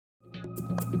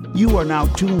You are now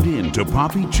tuned in to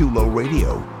Papi Chulo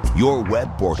Radio, your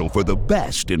web portal for the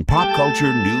best in pop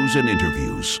culture news and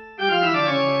interviews.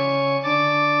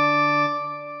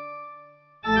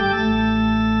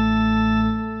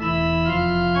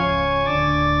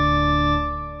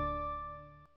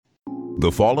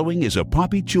 The following is a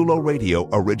Papi Chulo Radio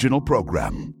original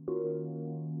program.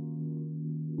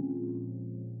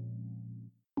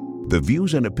 The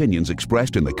views and opinions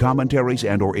expressed in the commentaries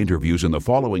and or interviews in the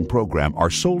following program are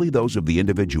solely those of the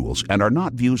individuals and are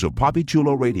not views of Papi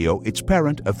Chulo Radio, its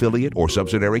parent, affiliate, or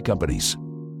subsidiary companies.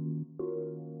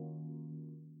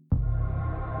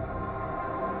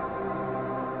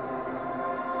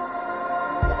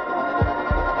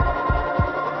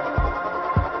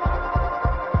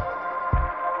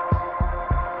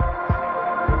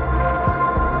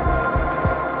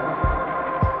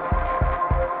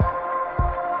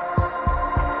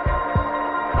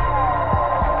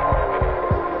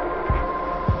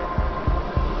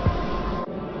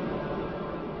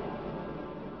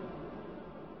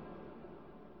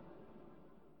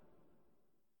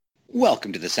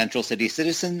 Welcome to the Central City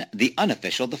Citizen, the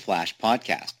unofficial The Flash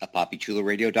podcast, a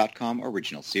PapiChuloRadio.com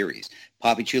original series.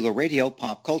 Papi Chulo Radio,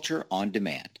 pop culture on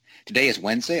demand. Today is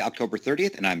Wednesday, October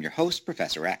 30th, and I'm your host,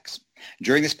 Professor Echs.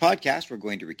 During this podcast, we're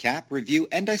going to recap, review,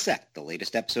 and dissect the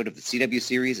latest episode of the CW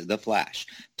series, The Flash.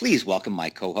 Please welcome my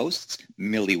co-hosts,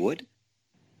 Millie Wood.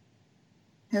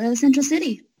 Hello, Central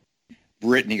City.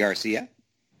 Brittani Garcia.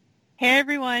 Hey,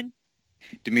 everyone.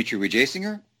 Dimitri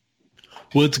Wejaysingher.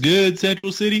 What's good,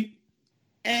 Central City?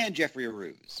 And Jeffrey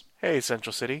Arauz. Hey,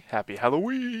 Central City. Happy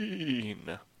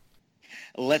Halloween.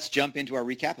 Let's jump into our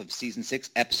recap of Season 6,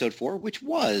 Episode 4, which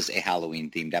was a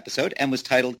Halloween-themed episode and was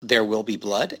titled There Will Be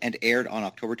Blood and aired on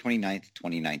October 29th,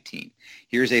 2019.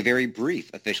 Here's a very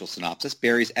brief official synopsis.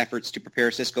 Barry's efforts to prepare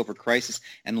Cisco for crisis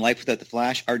and life without the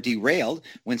Flash are derailed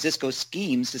when Cisco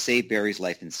schemes to save Barry's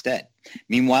life instead.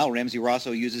 Meanwhile, Ramsey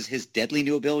Rosso uses his deadly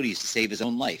new abilities to save his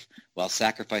own life while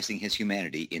sacrificing his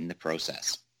humanity in the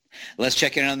process. Let's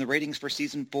check in on the ratings for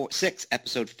Season 6,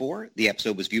 Episode 4. The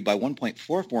episode was viewed by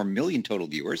 1.44 million total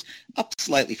viewers, up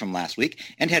slightly from last week,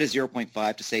 and had a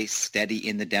 0.5 to say steady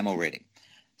in the demo rating.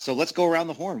 So let's go around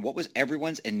the horn. What was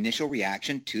everyone's initial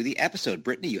reaction to the episode?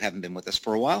 Brittani, you haven't been with us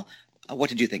for a while. What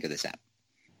did you think of this app?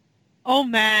 Oh,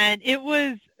 man, it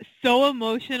was so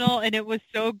emotional, and it was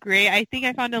so great. I think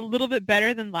I found it a little bit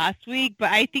better than last week,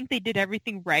 but I think they did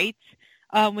everything right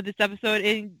with this episode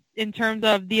in terms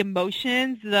of the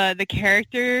emotions, the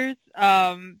characters,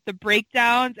 the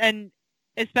breakdowns, and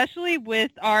especially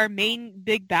with our main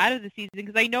big bad of the season,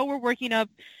 because I know we're working up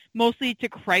mostly to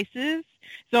Crisis.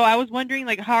 So I was wondering,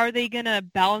 like, how are they going to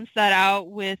balance that out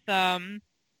with blood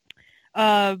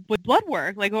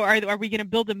work? Like, are we going to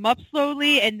build him up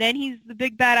slowly and then he's the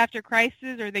big bad after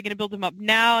Crisis, or are they going to build him up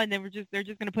now and then they're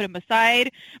just going to put him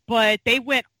aside? But they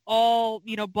went all,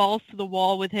 balls to the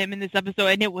wall with him in this episode,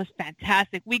 and it was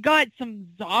fantastic. We got some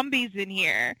zombies in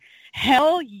here.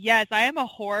 Hell yes, I am a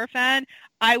horror fan.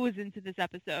 I was into this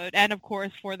episode, and of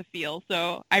course for the feel,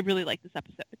 so I really like this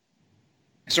episode.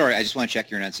 Sorry, I just want to check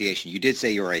your enunciation. You did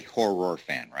say you're a horror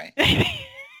fan, right?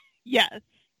 Yes.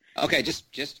 Okay, just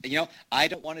I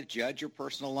don't want to judge your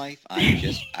personal life. I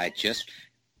just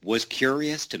was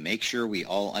curious to make sure we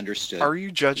all understood. Are you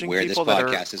judging where people this that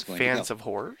podcast are is going fans to go. of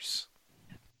horrors?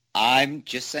 I'm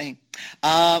just saying.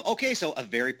 Okay, so a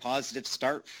very positive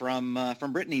start from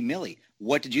Brittani. Millie,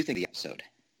 what did you think of the episode?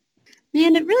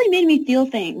 Man, it really made me feel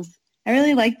things. I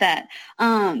really like that.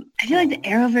 I feel like the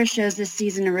Arrowverse shows this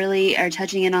season really are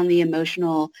touching in on the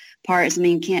emotional parts. I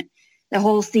mean, the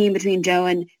whole scene between Joe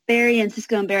and Barry and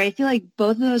Cisco and Barry, I feel like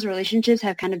both of those relationships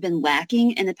have kind of been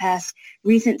lacking in the past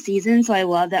recent seasons. So I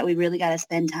love that we really got to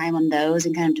spend time on those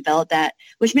and kind of develop that,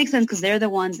 which makes sense because they're the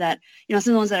ones that, some of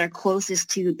the ones that are closest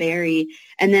to Barry.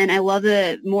 And then I love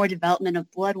the more development of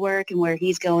blood work and where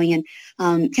he's going, and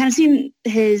kind of seeing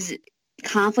his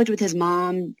conflict with his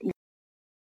mom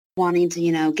wanting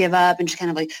to, give up and just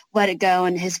kind of like let it go,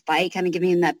 and his fight kind of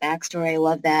giving him that backstory. I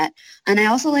love that. And I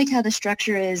also like how the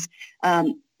structure is,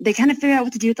 they kind of figure out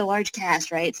what to do with the large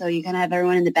cast, right? So you kind of have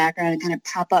everyone in the background and kind of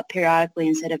pop up periodically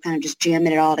instead of kind of just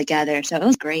jamming it all together. So it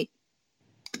was great.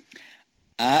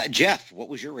 Jeff, what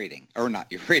was your rating? Or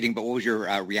not your rating, but what was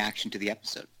your reaction to the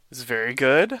episode? It was very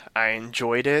good. I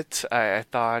enjoyed it. I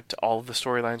thought all of the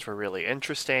storylines were really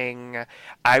interesting.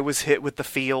 I was hit with the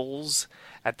feels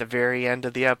at the very end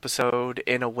of the episode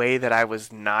in a way that I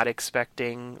was not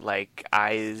expecting. Like,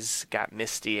 eyes got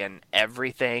misty and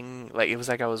everything. Like, it was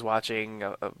like I was watching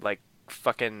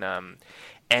fucking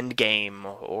Endgame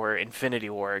or Infinity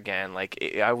War again. Like,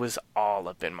 I was all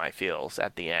up in my feels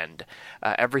at the end.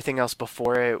 Everything else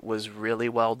before it was really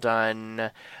well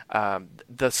done.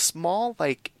 The small,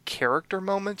 like, character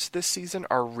moments this season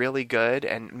are really good,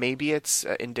 and maybe it's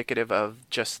indicative of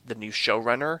just the new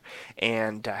showrunner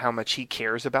and how much he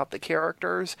cares about the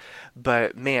characters.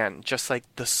 But man, just like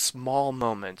the small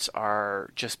moments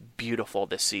are just beautiful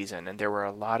this season, and there were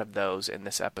a lot of those in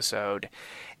this episode.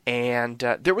 And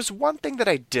there was one thing that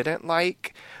I didn't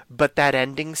like, but that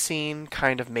ending scene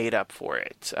kind of made up for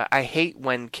it. I hate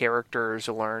when characters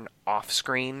learn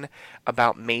off-screen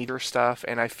about major stuff,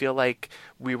 and I feel like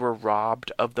we were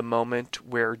robbed of the moment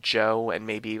where Joe and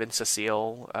maybe even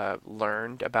Cecile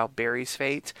learned about Barry's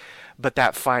fate. But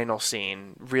that final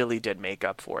scene really did make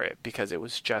up for it because it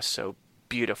was just so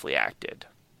beautifully acted.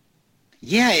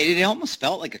 Yeah, it almost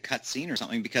felt like a cut scene or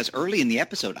something, because early in the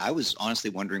episode, I was honestly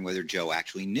wondering whether Joe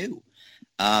actually knew.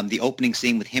 The opening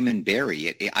scene with him and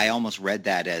Barry, I almost read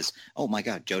that as, oh my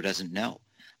God, Joe doesn't know.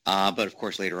 But of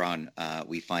course, later on,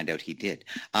 we find out he did.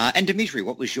 And Dimitri,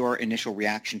 what was your initial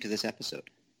reaction to this episode?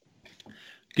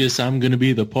 Guess I'm going to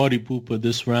be the party pooper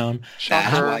this round.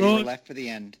 That's why you were left for the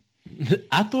end.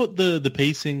 I thought the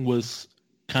pacing was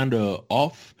kind of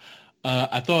off.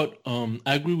 I thought,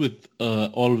 I agree with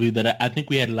all of you that I think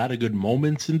we had a lot of good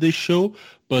moments in this show,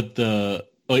 but or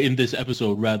in this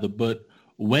episode rather, but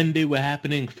when they were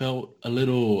happening felt a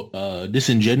little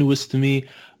disingenuous to me,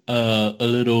 a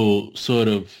little sort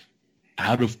of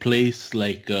out of place,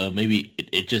 like maybe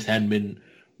it just hadn't been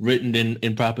written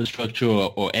in proper structure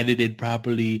or edited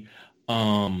properly.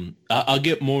 I'll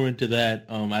get more into that.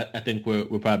 I think we're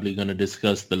probably going to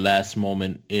discuss the last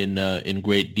moment in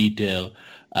great detail.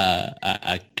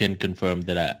 I can confirm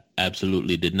that I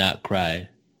absolutely did not cry.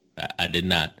 I did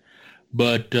not.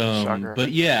 But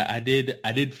yeah, I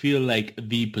did feel like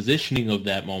the positioning of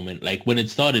that moment, like when it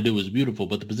started, it was beautiful,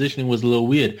 but the positioning was a little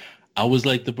weird. I was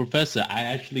like the professor. I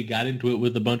actually got into it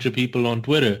with a bunch of people on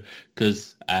Twitter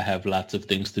because I have lots of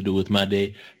things to do with my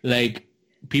day. Like,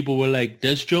 people were like,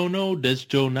 does Joe know? Does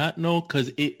Joe not know?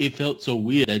 Because it felt so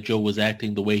weird that Joe was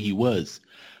acting the way he was.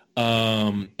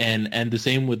 And the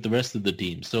same with the rest of the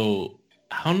team. So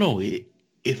I don't know.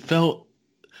 It felt,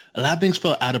 a lot of things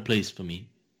felt out of place for me.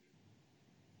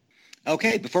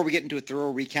 Okay, before we get into a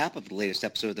thorough recap of the latest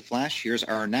episode of The Flash, here's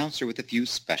our announcer with a few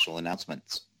special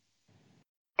announcements.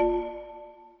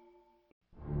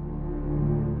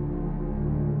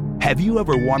 Have you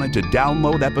ever wanted to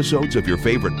download episodes of your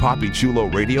favorite Papi Chulo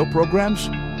radio programs?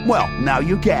 Well, now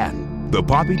you can. The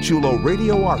Papi Chulo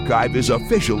Radio Archive is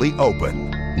officially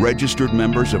open. Registered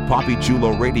members of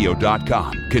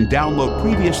PapiChuloRadio.com can download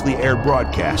previously aired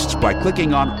broadcasts by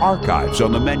clicking on Archives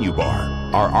on the menu bar.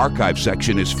 Our archive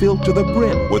section is filled to the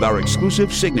brim with our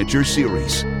exclusive signature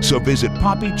series. So visit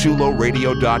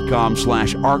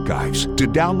PapiChuloRadio.com/archives to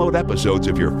download episodes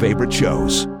of your favorite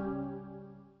shows.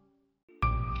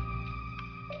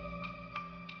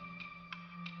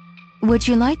 Would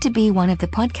you like to be one of the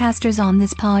podcasters on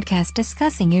this podcast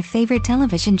discussing your favorite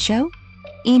television show?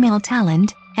 Email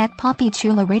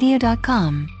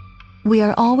talent@PapiChuloRadio.com. We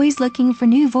are always looking for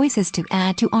new voices to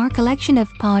add to our collection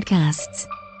of podcasts.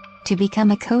 To become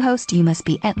a co-host, you must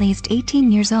be at least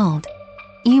 18 years old.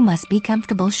 You must be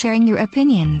comfortable sharing your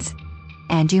opinions.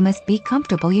 And you must be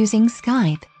comfortable using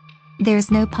Skype.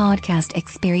 There's no podcast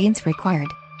experience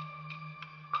required.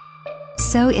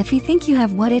 So if you think you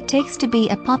have what it takes to be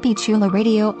a Papi Chulo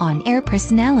Radio on-air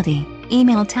personality,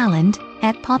 email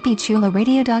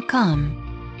talent@PapiChuloRadio.com.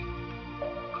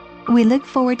 We look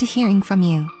forward to hearing from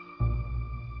you.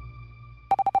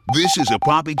 This is a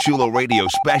Papi Chulo Radio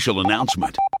special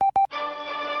announcement.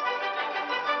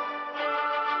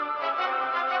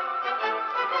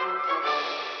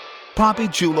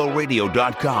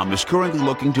 PapiChuloRadio.com is currently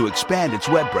looking to expand its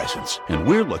web presence, and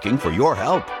we're looking for your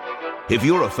help. If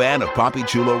you're a fan of Papi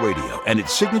Chulo Radio and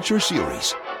its signature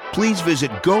series, please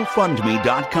visit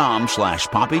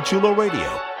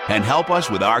GoFundMe.com/PapiChuloRadio and help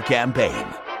us with our campaign.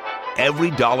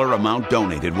 Every dollar amount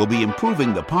donated will be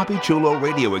improving the Papi Chulo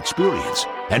Radio experience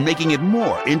and making it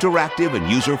more interactive and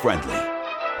user-friendly.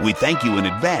 We thank you in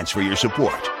advance for your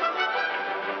support.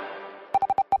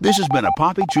 This has been a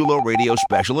Papi Chulo Radio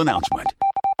special announcement.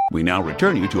 We now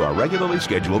return you to our regularly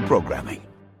scheduled programming.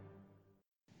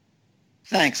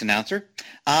 Thanks, announcer.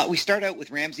 We start out with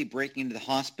Ramsey breaking into the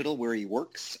hospital where he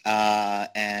works,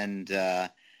 and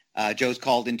Joe's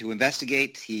called in to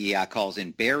investigate. He calls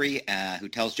in Barry, who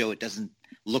tells Joe it doesn't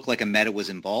look like a meta was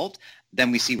involved.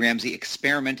 Then we see Ramsay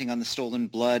experimenting on the stolen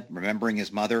blood, remembering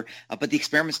his mother, but the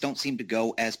experiments don't seem to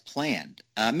go as planned.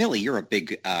 Millie, you're a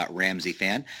big Ramsay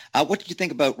fan. What did you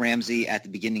think about Ramsay at the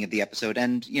beginning of the episode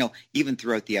and, even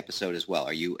throughout the episode as well?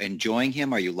 Are you enjoying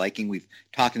him? Are you liking? We've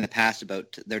talked in the past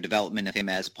about their development of him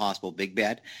as a possible big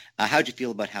bad. How'd you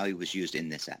feel about how he was used in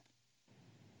this app?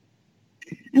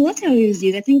 I loved how he was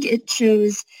used. I think it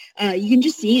shows, you can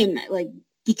just see him,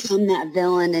 become that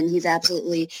villain, and he's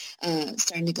absolutely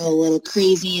starting to go a little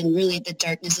crazy, and really the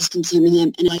darkness is consuming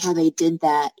him, and I like how they did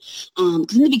that.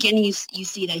 Because in the beginning you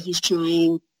see that he's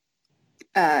trying,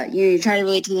 you try to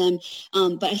relate to them,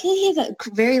 but I feel like he has a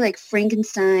very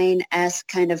Frankenstein-esque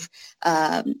kind of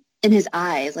in his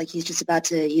eyes, like he's just about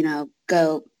to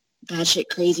go batshit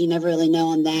crazy. You never really know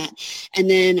on that. And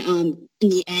then in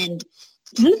the end,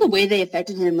 kind of the way they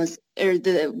affected him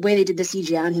the way they did the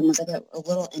CGI on him was a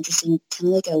little interesting, kind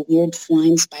of like a weird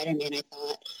flying Spider-Man, I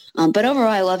thought. But overall,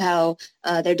 I love how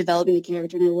they're developing the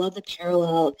character, and I love the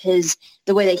parallel of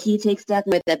the way that he takes death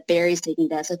and the way that Barry's taking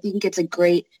death. So I think it's a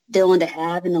great villain to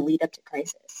have in the lead up to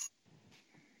Crisis.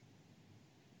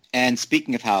 And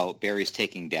speaking of how Barry's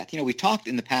taking death, we talked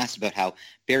in the past about how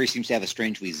Barry seems to have a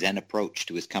strangely zen approach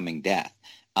to his coming death.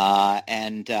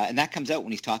 And that comes out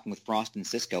when he's talking with Frost and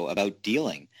Cisco about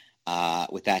dealing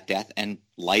with that death and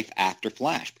life after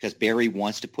Flash, because Barry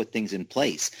wants to put things in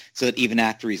place so that even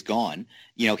after he's gone,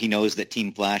 he knows that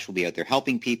Team Flash will be out there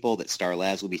helping people, that Star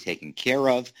Labs will be taken care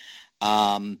of.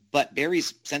 But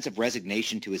Barry's sense of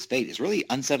resignation to his fate is really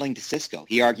unsettling to Cisco.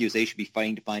 He argues they should be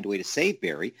fighting to find a way to save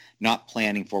Barry, not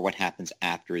planning for what happens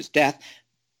after his death.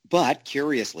 But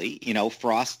curiously,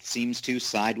 Frost seems to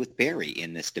side with Barry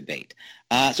in this debate.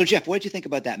 So, Jeff, what did you think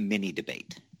about that mini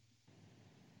debate?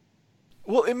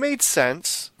 Well, it made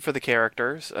sense for the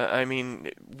characters.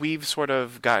 We've sort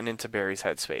of gotten into Barry's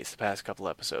headspace the past couple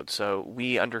episodes, so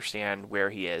we understand where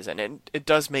he is, and it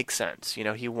does make sense.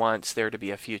 He wants there to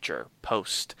be a future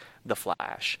post the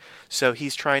Flash. So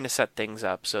he's trying to set things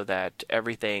up so that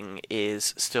everything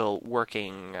is still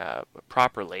working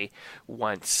properly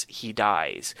once he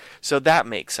dies. So that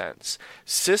makes sense.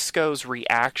 Cisco's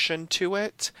reaction to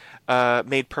it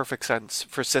made perfect sense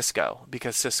for Cisco,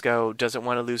 because Cisco doesn't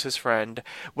want to lose his friend.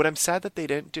 What I'm sad that they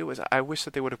didn't do is I wish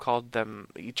that they would have called them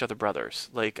each other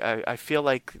brothers. I feel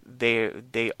like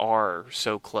they are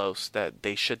so close that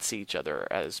they should see each other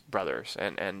as brothers,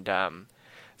 and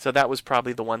so that was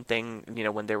probably the one thing,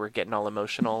 when they were getting all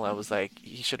emotional, I was like,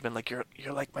 he should have been like,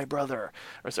 you're like my brother,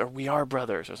 or we are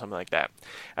brothers, or something like that.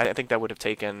 I think that would have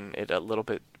taken it a little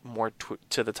bit more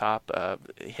to the top,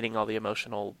 hitting all the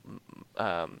emotional,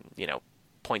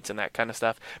 points and that kind of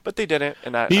stuff. But they didn't.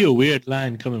 And be a weird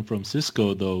line coming from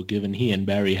Cisco, though, given he and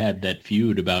Barry had that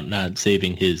feud about not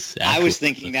saving his. I was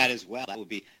thinking that as well. That would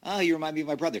be, you remind me of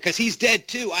my brother, because he's dead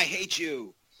too. I hate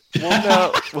you.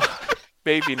 Well, no.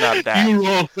 Maybe not that. You're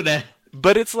wrong for that.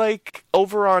 But it's like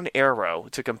over on Arrow,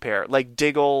 to compare, like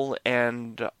Diggle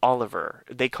and Oliver,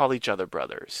 they call each other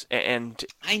brothers. And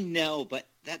I know, but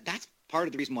that's part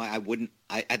of the reason why I wouldn't.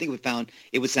 I think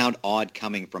it would sound odd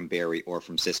coming from Barry or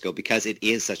from Cisco, because it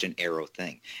is such an Arrow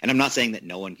thing. And I'm not saying that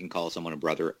no one can call someone a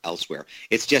brother elsewhere.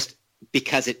 It's just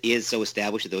because it is so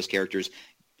established that those characters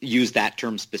use that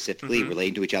term specifically,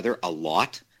 relating to each other a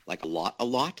lot. It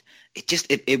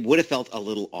would have felt a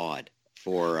little odd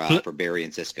for Barry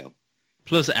and Cisco.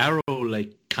 Plus, Arrow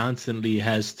constantly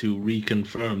has to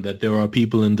reconfirm that there are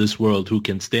people in this world who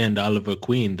can stand Oliver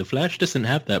Queen. The Flash doesn't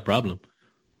have that problem.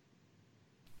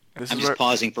 I'm just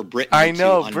pausing for Brittani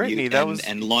to unmute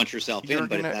and launch herself in,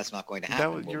 but that's not going to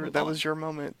happen. That was your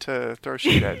moment to throw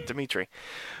shade at Dimitri.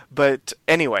 But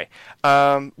anyway,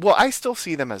 I still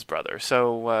see them as brothers.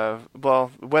 So,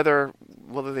 whether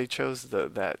they chose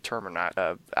that term or not,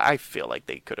 I feel like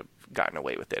they could have gotten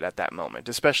away with it at that moment,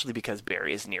 especially because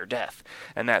Barry is near death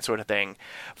and that sort of thing.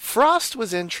 Frost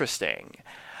was interesting.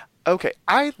 Okay,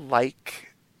 I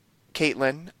like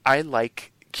Caitlin. I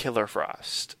like Killer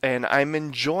Frost, and I'm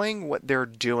enjoying what they're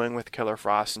doing with Killer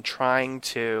Frost and trying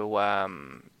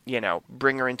to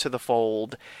bring her into the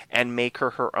fold and make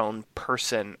her her own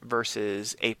person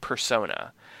versus a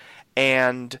persona.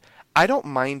 And I don't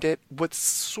mind it. What's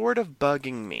sort of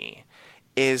bugging me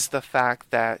is the fact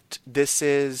that this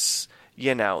is,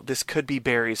 this could be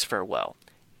Barry's farewell.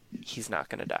 He's not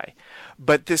going to die.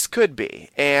 But this could be.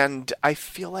 And I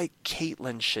feel like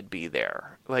Caitlin should be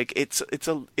there.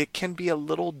 It can be a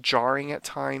little jarring at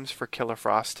times for Killer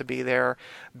Frost to be there,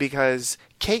 because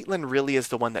Caitlin really is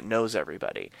the one that knows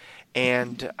everybody.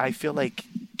 And I feel like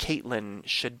Caitlin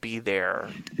should be there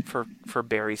for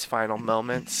Barry's final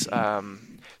moments.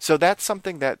 So that's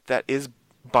something that is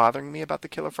bothering me about the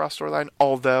Killer Frost storyline,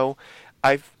 although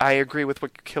I agree with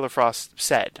what Killer Frost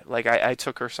said. Like, I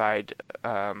took her side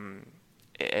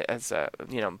as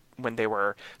when they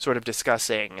were sort of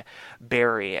discussing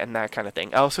Barry and that kind of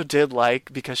thing. I also did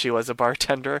like, because she was a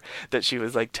bartender, that she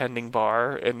was like tending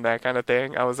bar and that kind of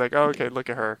thing. I was like, oh, okay, look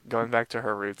at her going back to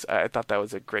her roots. I thought that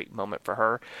was a great moment for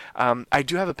her. I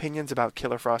do have opinions about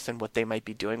Killer Frost and what they might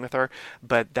be doing with her,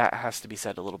 but that has to be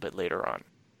said a little bit later on.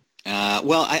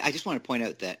 Well, I just want to point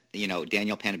out that,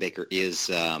 Danielle Panabaker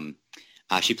is,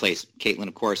 she plays Caitlin,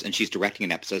 of course, and she's directing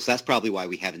an episode. So that's probably why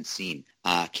we haven't seen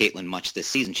Caitlin much this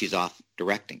season. She's off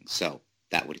directing, so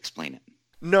that would explain it.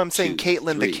 No, I'm saying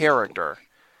Caitlin, the character.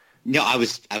 No, I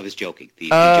was joking. The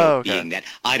Oh, joke okay. being that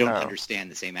I don't understand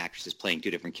the same actress is playing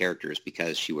two different characters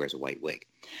because she wears a white wig.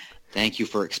 Thank you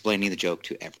for explaining the joke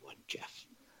to everyone, Jeff.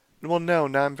 Well, no,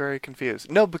 now I'm very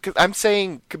confused. No, because I'm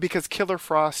saying because Killer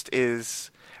Frost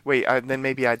is... Wait, then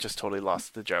maybe I just totally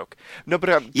lost the joke. No,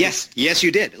 but... Yes,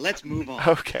 you did. Let's move on.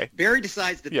 Okay. Barry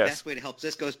decides the best way to help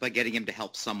Cisco is by getting him to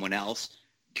help someone else.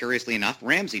 Curiously enough,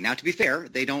 Ramsey. Now, to be fair,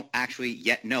 they don't actually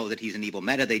yet know that he's an evil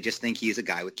meta. They just think he's a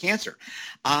guy with cancer.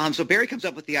 So Barry comes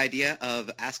up with the idea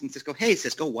of asking Cisco, hey,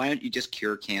 Cisco, why don't you just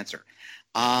cure cancer?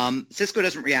 Cisco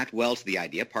doesn't react well to the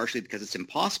idea, partially because it's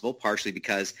impossible, partially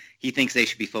because he thinks they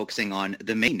should be focusing on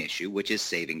the main issue, which is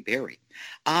saving Barry.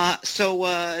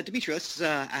 So Dimitri, let's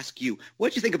ask you,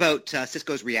 what did you think about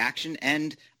Cisco's reaction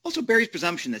and also Barry's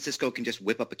presumption that Cisco can just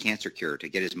whip up a cancer cure to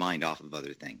get his mind off of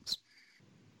other things?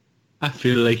 I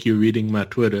feel like you're reading my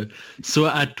Twitter. So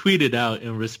I tweeted out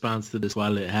in response to this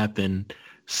while it happened.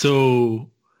 So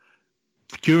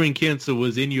curing cancer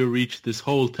was in your reach this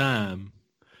whole time.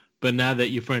 But now that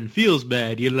your friend feels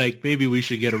bad, you're like, maybe we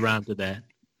should get around to that.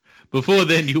 Before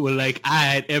then, you were like,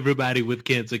 everybody with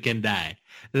cancer can die.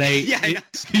 Like,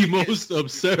 it's the most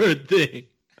absurd thing.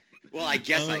 Well, I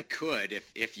guess I could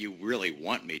if you really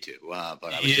want me to,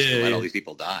 but I was just going to let all these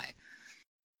people die.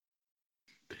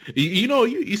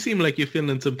 You seem like you're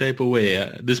feeling some type of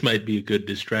way. This might be a good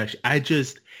distraction.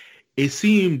 It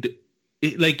seemed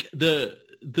like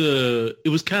it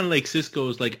was kind of like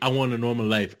Cisco's like, I want a normal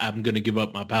life. I'm going to give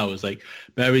up my powers. Like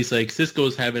Barry's like,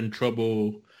 Cisco's having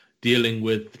trouble dealing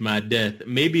with my death.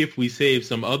 Maybe if we save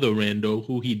some other rando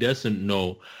who he doesn't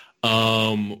know,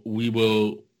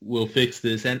 we'll fix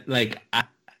this. And like, I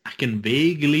can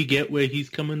vaguely get where he's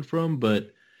coming from,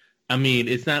 but I mean,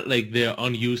 it's not like they're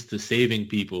unused to saving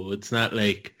people. It's not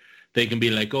like they can be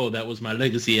like, oh, that was my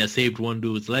legacy. I saved one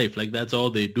dude's life. Like, that's all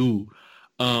they do.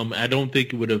 I don't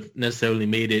think it would have necessarily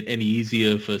made it any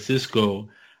easier for Cisco.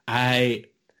 I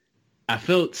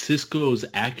felt Cisco's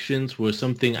actions were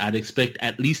something I'd expect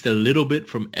at least a little bit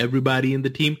from everybody in the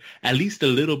team, at least a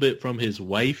little bit from his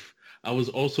wife. I was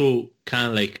also kind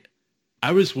of like,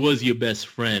 Iris was your best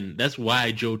friend. That's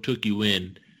why Joe took you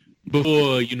in.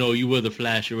 Before, you were the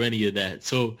Flash or any of that.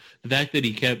 So the fact that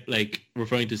he kept, like,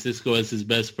 referring to Cisco as his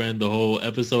best friend the whole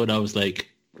episode, I was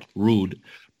like, rude.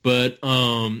 But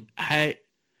I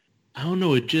don't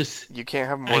know, it just... You can't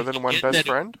have more than one best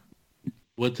friend?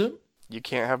 What's up? You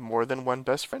can't have more than one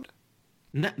best friend?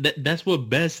 That's what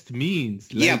best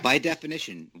means. Like, yeah, by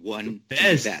definition, one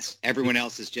best. Everyone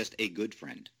else is just a good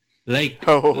friend. Like,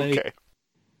 okay.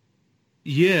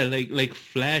 Yeah, like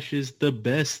Flash is the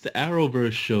best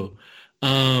Arrowverse show.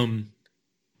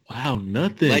 Wow,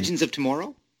 nothing. Legends of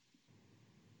Tomorrow?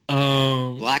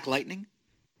 Black Lightning?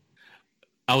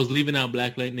 I was leaving out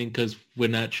Black Lightning because we're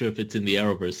not sure if it's in the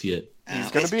Arrowverse yet.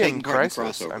 He's going to be in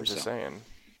Crisis, I'm just saying.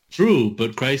 True,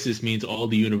 but Crisis means all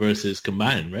the universes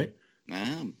combined, right?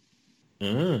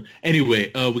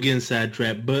 Anyway, we're getting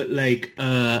sidetracked, but like,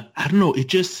 I don't know,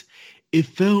 it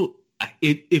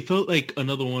felt like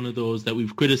another one of those that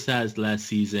we've criticized last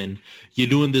season. You're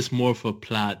doing this more for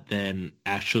plot than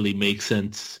actually makes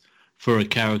sense for a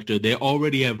character. They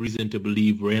already have reason to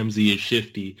believe Ramsey is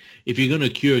shifty. If you're going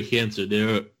to cure cancer,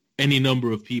 there are any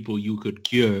number of people you could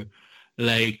cure.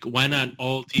 Like, why not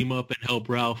all team up and help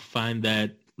Ralph find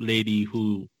that lady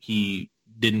who he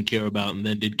didn't care about and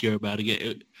then did care about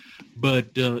again?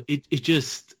 But it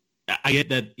just, I get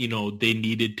that, they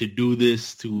needed to do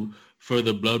this to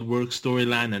further Bloodwork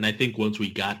storyline, and I think once we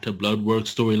got to Bloodwork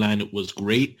storyline, it was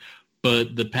great,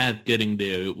 but the path getting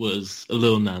there, it was a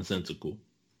little nonsensical.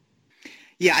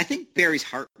 Yeah, I think Barry's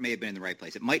heart may have been in the right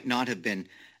place. It might not have been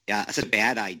such a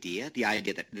bad idea, the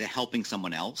idea that helping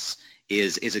someone else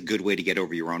is a good way to get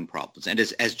over your own problems. And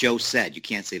as Joe said, you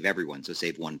can't save everyone, so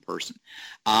save one person.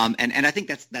 And I think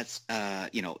that's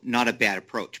not a bad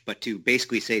approach. But to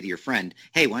basically say to your friend,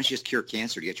 hey, why don't you just cure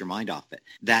cancer to get your mind off it?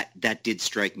 That did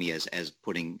strike me as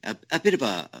putting a bit of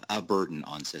a burden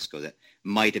on Cisco that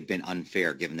might have been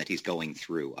unfair given that he's going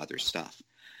through other stuff.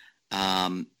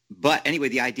 But anyway,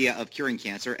 the idea of curing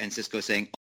cancer and Cisco saying,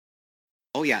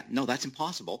 oh yeah, no, that's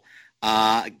impossible,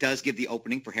 does give the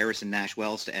opening for Harrison Nash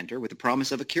Wells to enter with the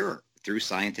promise of a cure through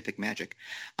scientific magic.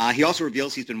 He also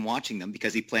reveals he's been watching them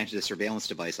because he planted a surveillance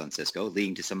device on Cisco,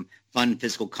 leading to some fun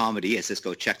physical comedy as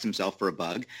Cisco checks himself for a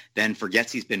bug, then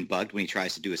forgets he's been bugged when he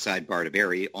tries to do a sidebar to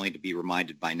Barry, only to be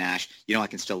reminded by Nash, I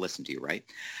can still listen to you, right?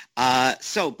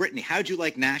 So, Brittany, how did you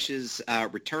like Nash's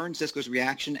return, Cisco's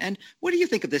reaction, and what do you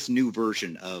think of this new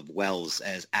version of Wells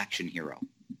as action hero?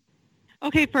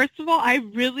 Okay, first of all, I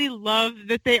really love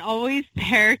that they always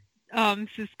pair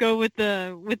Cisco with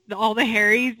all the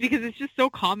Harrys because it's just so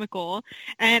comical.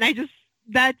 And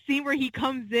that scene where he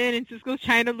comes in and Cisco's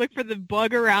trying to look for the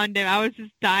bug around him, I was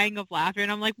just dying of laughter.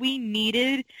 And I'm like, we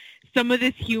needed some of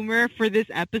this humor for this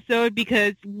episode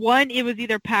because, one, it was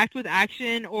either packed with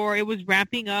action or it was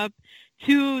ramping up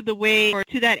to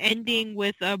that ending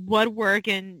with blood work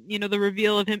and, the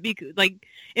reveal of him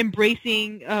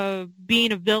embracing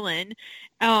being a villain.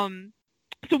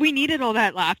 So we needed all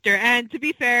that laughter. And to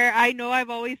be fair, I know I've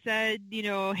always said,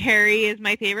 Harry is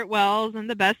my favorite Wells and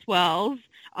the best Wells.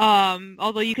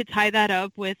 Although you could tie that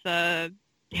up with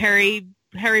Harry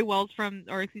Wells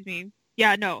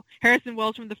Harrison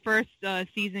Wells from the first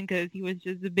season because he was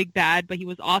just a big bad, but he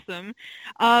was awesome.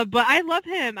 But I love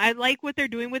him. I like what they're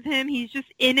doing with him. He's just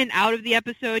in and out of the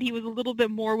episode. He was a little bit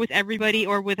more with everybody,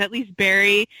 or with at least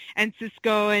Barry and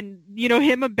Cisco, and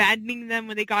him abandoning them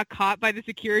when they got caught by the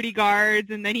security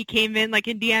guards, and then he came in like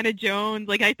Indiana Jones.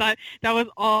 Like, I thought that was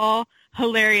all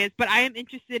hilarious, but I am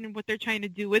interested in what they're trying to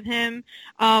do with him.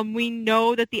 We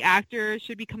know that the actor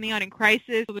should be coming out in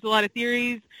Crisis, so there's a lot of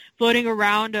theories floating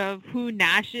around of who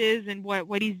Nash is and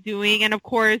what he's doing, and of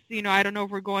course, I don't know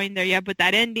if we're going there yet, but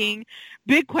that ending,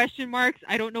 big question marks.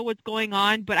 I don't know what's going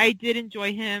on, but I did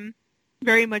enjoy him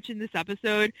very much in this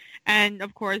episode, and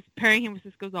of course, pairing him with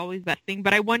Cisco is always the best thing,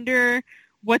 but I wonder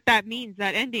what that means,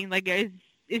 that ending. Like, is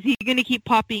he going to keep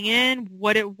popping in?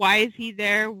 Why is he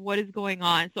there? What is going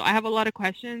on? So I have a lot of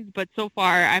questions, but so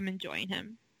far I'm enjoying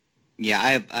him. Yeah,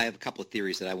 I have a couple of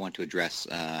theories that I want to address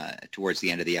towards the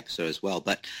end of the episode as well.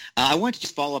 But I want to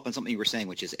just follow up on something you were saying,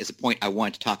 which is a point I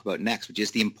want to talk about next, which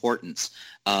is the importance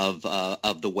of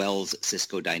the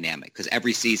Wells-Cisco dynamic. Because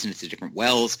every season it's a different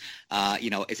Wells.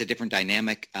 It's a different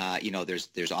dynamic.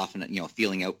 There's often a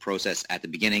feeling out process at the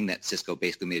beginning that Cisco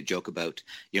basically made a joke about.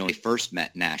 When he first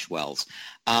met Nash Wells,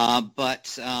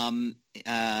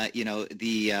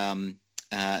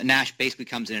 Nash basically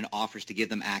comes in and offers to give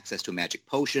them access to a magic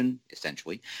potion,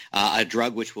 essentially, a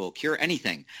drug which will cure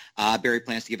anything. Barry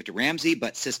plans to give it to Ramsey,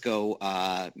 but Cisco,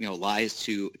 lies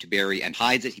to Barry and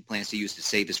hides it. He plans to use it to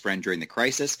save his friend during the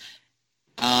crisis.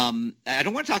 I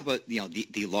don't want to talk about,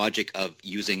 the logic of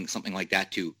using something like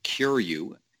that to cure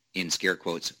you, in scare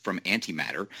quotes, from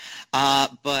antimatter.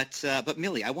 But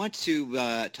Millie, I want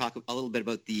to talk a little bit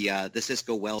about the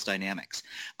Cisco Wells dynamics.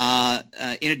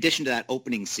 In addition to that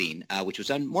opening scene, which was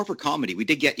done more for comedy, we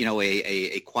did get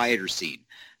a quieter scene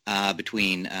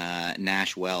between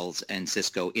Nash Wells and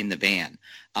Cisco in the van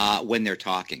when they're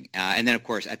talking. And then, of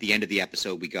course, at the end of the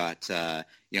episode, we got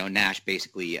Nash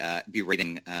basically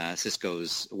berating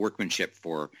Cisco's workmanship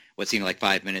for what seemed like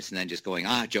 5 minutes and then just going,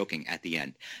 joking at the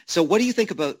end. So what do you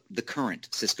think about the current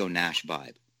Cisco-Nash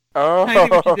vibe? Oh. I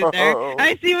see what you did there.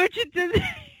 I see what you did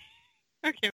there.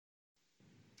 Okay.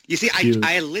 You see,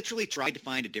 I literally tried to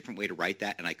find a different way to write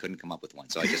that, and I couldn't come up with one,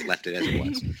 so I just left it as it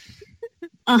was.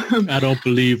 I don't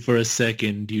believe for a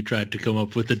second you tried to come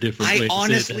up with a different way. I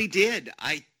honestly did.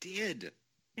 I did.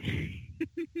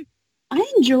 I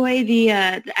enjoy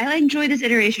this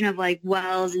iteration of like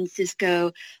Wells and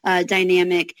Cisco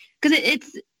dynamic because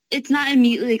it's not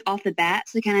immediately off the bat,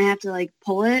 so they kind of have to like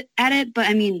pull it at it. But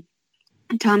I mean,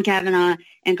 Tom Cavanaugh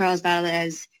and Carlos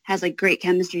Bailez has like great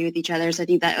chemistry with each other, so I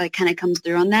think that like kind of comes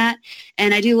through on that.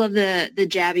 And I do love the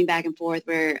jabbing back and forth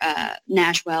where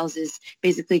Nash Wells is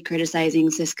basically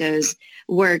criticizing Cisco's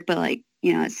work, but like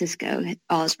Cisco,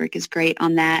 all his work is great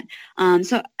on that.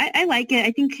 So I like it.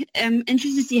 I think I'm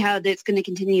interested to see how that's going to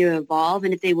continue to evolve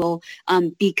and if they will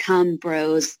become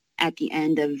bros at the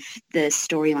end of the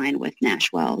storyline with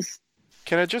Nash Wells.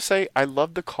 Can I just say, I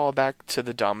love the callback to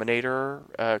the Dominator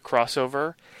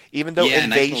crossover, even though Invasion.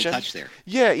 Nice little touch there.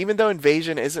 Yeah, even though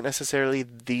Invasion isn't necessarily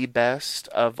the best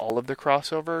of all of the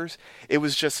crossovers, it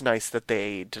was just nice that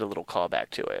they did a little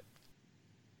callback to it.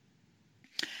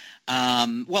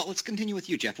 Well, let's continue with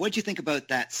you, Jeff. What did you think about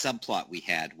that subplot we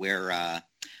had where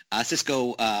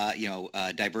Cisco,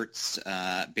 diverts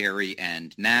Barry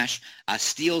and Nash,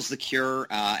 steals the cure,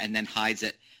 and then hides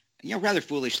it rather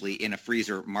foolishly in a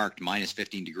freezer marked minus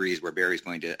 15 degrees where Barry's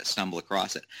going to stumble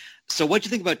across it. So what do you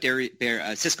think about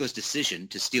Sisko's decision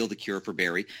to steal the cure for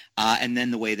Barry, and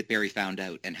then the way that Barry found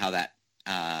out and how that,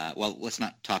 well, let's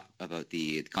not talk about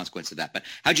the consequence of that, but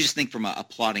how do you just think from a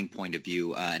plotting point of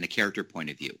view and a character point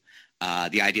of view,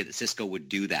 the idea that Sisko would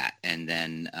do that and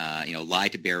then, lie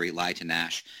to Barry, lie to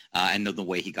Nash, and the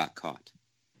way he got caught?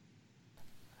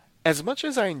 As much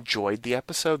as I enjoyed the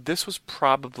episode, this was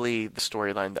probably the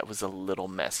storyline that was a little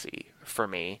messy for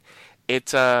me.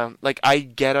 It's,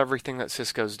 I get everything that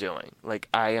Sisko's doing. Like,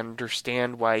 I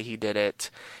understand why he did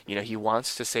it. He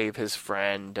wants to save his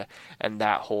friend and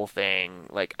that whole thing.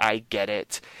 Like, I get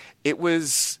it. It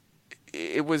was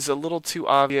a little too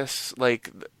obvious,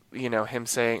 him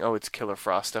saying, "Oh, it's Killer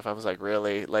Frost stuff." I was like,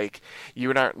 really? Like, you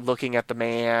were not looking at the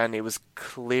man. It was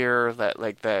clear that,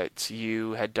 that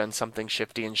you had done something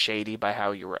shifty and shady by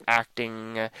how you were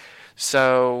acting.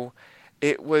 So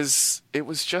it was a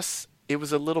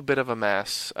little bit of a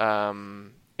mess. It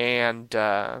was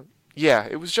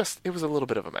a little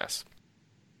bit of a mess.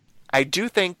 I do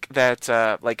think that,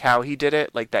 how he did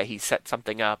it, that he set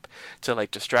something up to,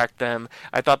 distract them.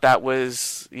 I thought that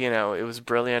was, it was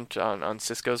brilliant on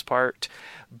Sisko's part.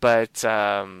 But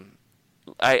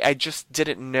I just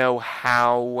didn't know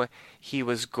how he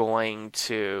was going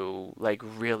to,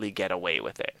 really get away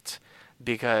with it.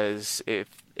 Because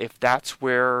if that's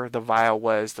where the vial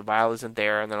isn't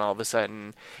there, and then all of a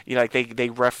sudden, they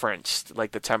referenced,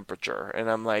 the temperature, and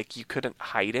I'm like, you couldn't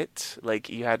hide it,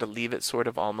 you had to leave it sort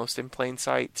of almost in plain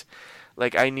sight.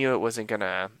 I knew it wasn't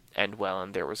gonna end well,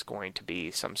 and there was going to be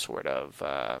some sort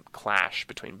of clash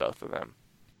between both of them.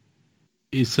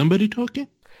 Is somebody talking?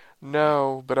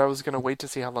 No, but I was gonna wait to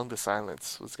see how long the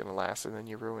silence was gonna last, and then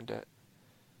you ruined it.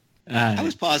 I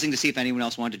was pausing to see if anyone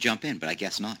else wanted to jump in, but I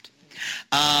guess not.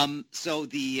 So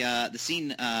the scene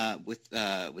with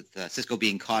Sisko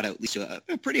being caught out leads to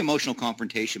a pretty emotional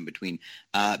confrontation between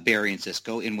Barry and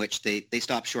Sisko, in which they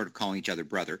stop short of calling each other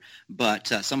brother, but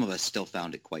some of us still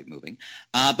found it quite moving.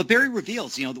 But Barry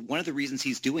reveals, one of the reasons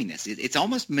he's doing this, it's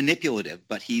almost manipulative,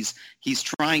 but he's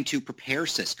trying to prepare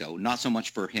Sisko, not so much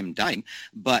for him dying,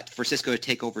 but for Sisko to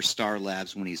take over Star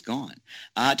Labs when he's gone.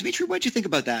 Dimitri, what did you think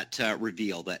about that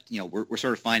reveal that, we're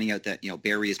sort of finding out that,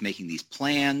 Barry is making these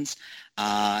plans,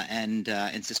 and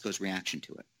Sisko's reaction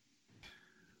to it?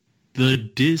 The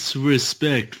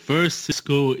disrespect. First,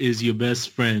 Sisko is your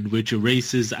best friend, which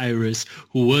erases Iris,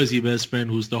 who was your best friend,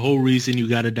 who's the whole reason you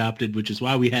got adopted, which is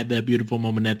why we had that beautiful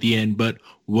moment at the end, but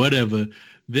whatever.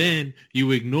 Then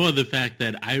you ignore the fact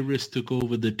that Iris took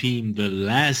over the team the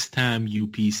last time you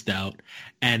pieced out,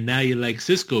 and now you're like,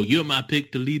 Sisko, you're my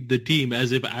pick to lead the team,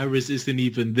 as if Iris isn't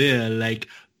even there.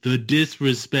 The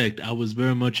disrespect. I was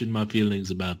very much in my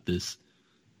feelings about this.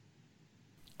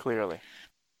 Clearly.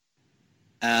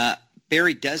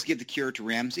 Barry does give the cure to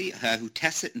Ramsey, who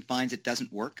tests it and finds it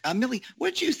doesn't work. Millie,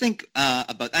 what did you think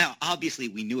about... obviously,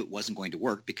 we knew it wasn't going to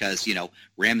work because,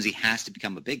 Ramsey has to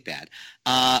become a big bad.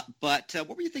 But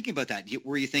what were you thinking about that?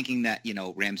 Were you thinking that,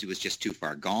 Ramsey was just too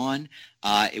far gone?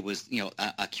 It was,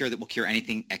 a cure that will cure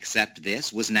anything except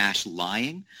this? Was Nash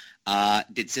lying?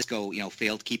 Did Sisko,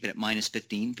 fail to keep it at minus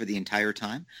 15 for the entire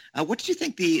time? What did you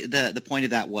think the point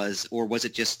of that was? Or was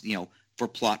it just, for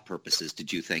plot purposes,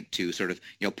 did you think, to sort of,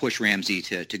 push Ramsey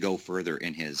to go further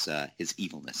in his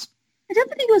evilness? I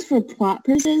definitely think it was for plot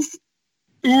purposes.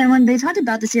 And when they talked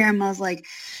about the serum, I was like,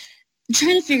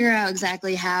 trying to figure out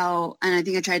exactly how, and I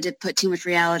think I tried to put too much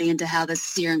reality into how this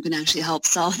serum can actually help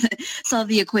solve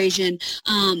the equation.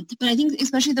 But I think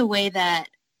especially the way that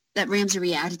Ramsey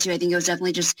reacted to, I think it was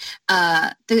definitely just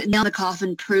the nail in the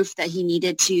coffin proof that he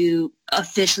needed to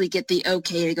officially get the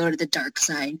okay to go to the dark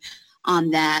side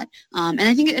on that. And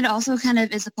I think it also kind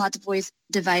of is a plot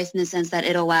device in the sense that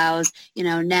it allows,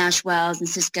 Nash, Wells, and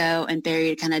Sisko and Barry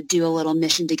to kind of do a little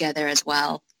mission together as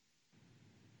well.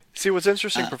 See, what's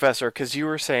interesting, Professor, because you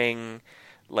were saying,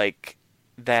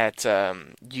 that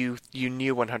you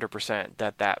knew 100%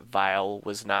 that vial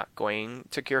was not going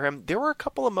to cure him. There were a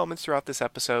couple of moments throughout this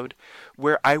episode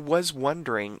where I was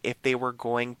wondering if they were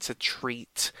going to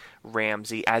treat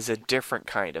Ramsey as a different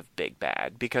kind of big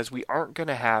bad, because we aren't going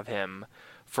to have him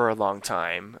for a long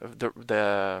time.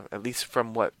 The at least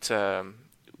from what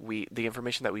the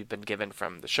information that we've been given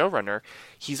from the showrunner,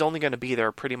 he's only going to be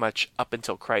there pretty much up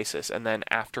until Crisis, and then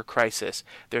after Crisis,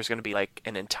 there's going to be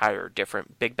an entire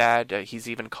different big bad. He's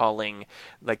even calling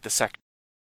the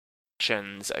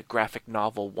sections Graphic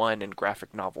Novel 1 and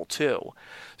Graphic Novel 2.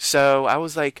 So I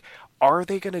was like, are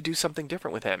they going to do something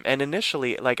different with him? And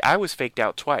initially, I was faked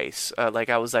out twice.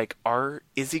 I was like,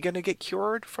 is he going to get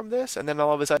cured from this? And then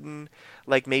all of a sudden,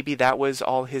 maybe that was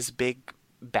all his big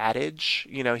baddage.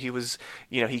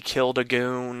 He killed a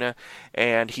goon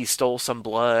and he stole some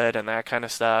blood and that kind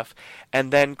of stuff.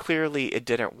 And then clearly it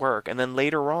didn't work. And then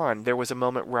later on, there was a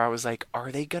moment where I was like,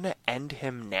 are they going to end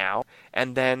him now?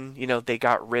 And then, they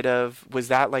got rid of, was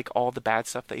that like all the bad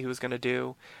stuff that he was going to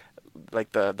do?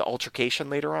 Like the altercation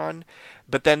later on?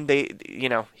 But then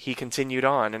he continued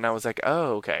on and I was like,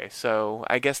 oh, okay. So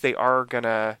I guess they are going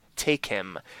to take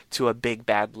him to a big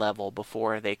bad level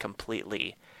before they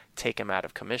completely take him out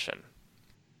of commission.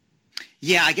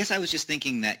 Yeah, I guess I was just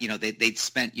thinking that, they'd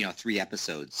spent, 3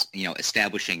 episodes,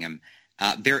 establishing him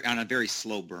on a very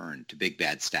slow burn to big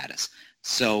bad status.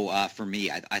 So for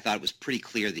me, I thought it was pretty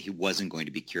clear that he wasn't going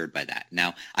to be cured by that.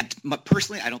 Now,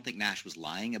 personally, I don't think Nash was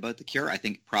lying about the cure. I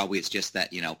think probably it's just that,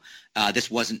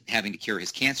 this wasn't having to cure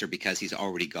his cancer because he's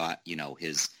already got,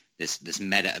 this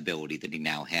meta ability that he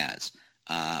now has.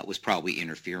 Was probably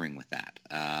interfering with that.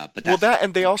 But that's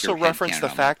and they also referenced the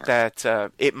fact that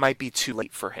it might be too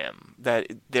late for him. That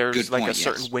there's a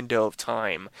certain window of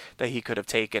time that he could have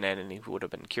taken it and he would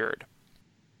have been cured.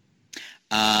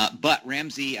 But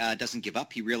Ramsey doesn't give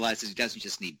up. He realizes he doesn't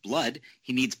just need blood.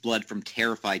 He needs blood from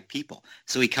terrified people.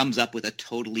 So he comes up with a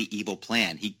totally evil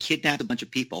plan. He kidnaps a bunch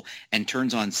of people and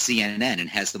turns on CNN and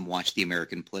has them watch the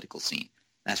American political scene.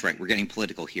 That's right. We're getting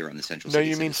political here on the Central City. No,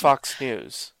 you mean Fox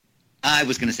News. I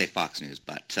was going to say Fox News,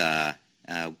 but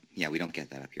we don't get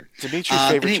that up here. Dimitri's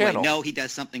favorite channel. No, he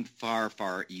does something far,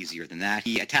 far easier than that.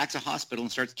 He attacks a hospital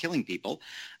and starts killing people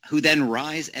who then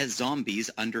rise as zombies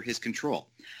under his control.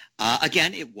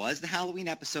 Again, it was the Halloween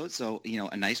episode, so,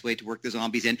 a nice way to work the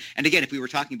zombies in. And again, if we were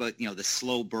talking about, the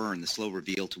slow burn, the slow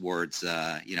reveal towards,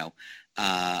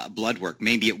 blood work,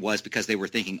 maybe it was because they were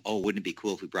thinking, oh, wouldn't it be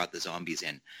cool if we brought the zombies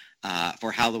in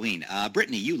for Halloween?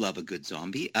 Brittany, you love a good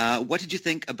zombie. What did you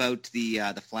think about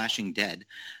the flashing dead,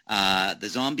 the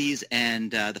zombies, and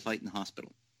the fight in the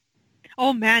hospital?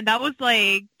 Oh man, that was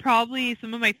probably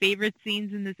some of my favorite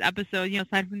scenes in this episode,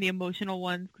 aside from the emotional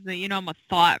ones, because, I'm a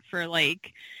thought for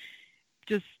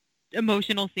just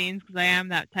emotional scenes because I am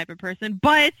that type of person.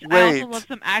 But I also love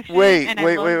some action.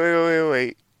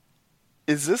 Wait.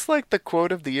 Is this the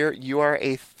quote of the year? You are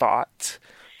a thought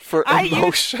for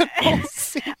emotional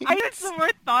scenes. I use the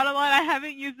word thought a lot. I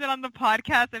haven't used it on the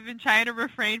podcast. I've been trying to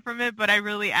refrain from it, but I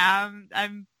really am.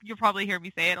 You'll probably hear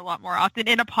me say it a lot more often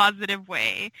in a positive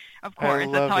way. Of course,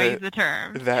 that's how I use the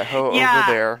term. That hoe over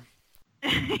there.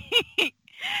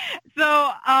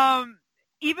 So,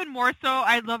 even more so,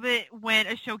 I love it when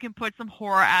a show can put some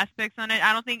horror aspects on it.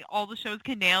 I don't think all the shows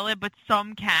can nail it, but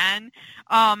some can.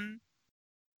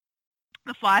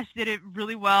 The Flash did it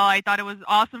really well. I thought it was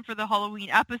awesome for the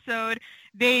Halloween episode.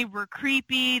 They were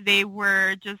creepy. It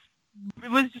was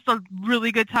just a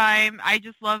really good time. I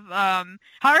just love how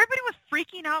everybody was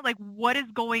freaking out, what is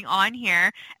going on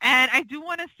here? And I do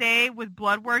want to say with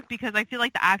blood work, because I feel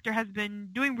like the actor has been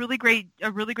doing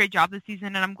a really great job this season,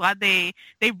 and I'm glad they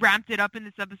ramped it up in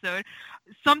this episode.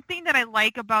 Something that I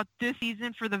like about this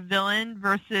season for the villain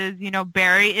versus,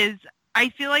 Barry is I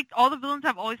feel like all the villains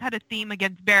have always had a theme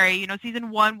against Barry.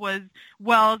 Season 1 was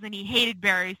Wells, and he hated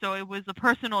Barry, so it was a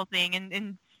personal thing.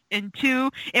 And in 2,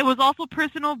 it was also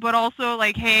personal, but also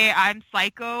hey, I'm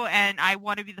psycho, and I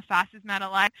want to be the fastest man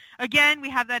alive. Again, we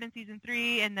have that in Season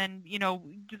 3, and then,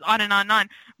 just on and on and on.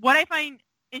 What I find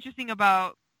interesting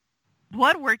about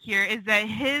blood work here is that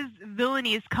his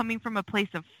villainy is coming from a place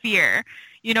of fear,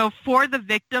 for the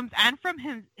victims and from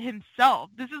himself.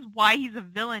 This is why he's a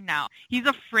villain now. He's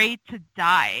afraid to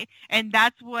die, and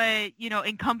that's what,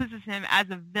 encompasses him as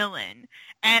a villain.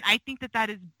 And I think that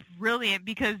is brilliant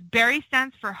because Barry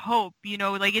stands for hope,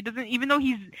 it doesn't, even though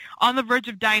he's on the verge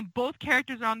of dying, both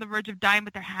characters are on the verge of dying,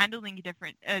 but they're handling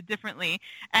it differently.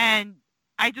 And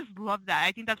I just love that.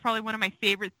 I think that's probably one of my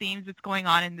favorite themes that's going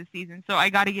on in this season. So I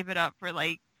got to give it up for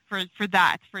for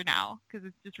that for now because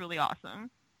it's just really awesome.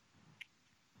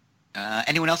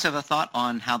 Anyone else have a thought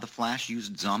on how the Flash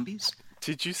used zombies?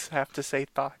 Did you have to say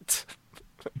thought?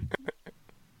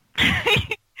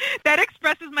 That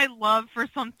expresses my love for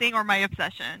something or my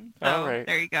obsession. So all right.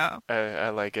 There you go. I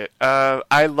like it.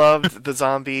 I loved the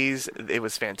zombies. It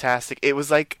was fantastic. It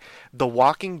was like The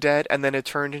Walking Dead, and then it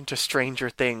turned into Stranger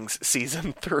Things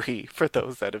Season 3, for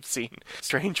those that have seen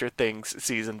Stranger Things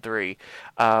Season 3.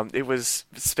 It was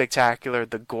spectacular.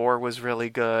 The gore was really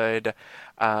good.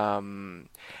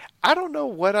 I don't know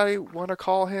what I want to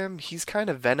call him. He's kind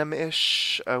of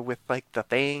Venom-ish with the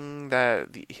thing that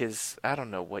I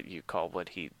don't know what you call what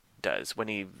he does when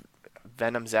he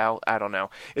venoms out. I don't know.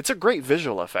 It's a great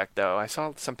visual effect though. I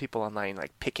saw some people online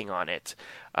picking on it.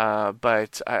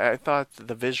 But I thought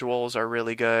the visuals are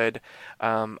really good.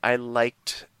 I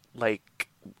liked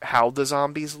how the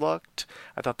zombies looked.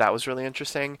 I thought that was really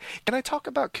interesting. Can I talk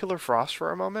about Killer Frost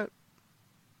for a moment?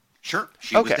 Sure.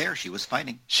 She was there. She was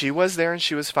fighting. She was there and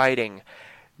she was fighting.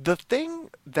 The thing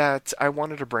that I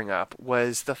wanted to bring up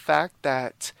was the fact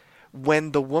that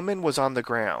when the woman was on the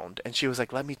ground and she was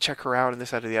like, let me check her out and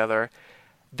this, that, or the other,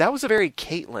 that was a very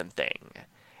Caitlyn thing.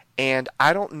 And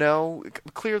I don't know,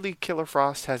 clearly Killer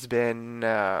Frost has been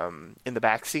in the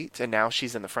back seat and now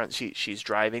she's in the front seat. She's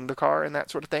driving the car and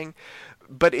that sort of thing.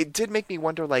 But it did make me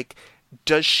wonder, like,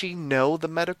 does she know the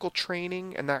medical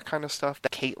training and that kind of stuff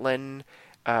that Caitlyn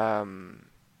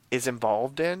is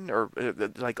involved in, or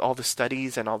like all the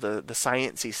studies and all the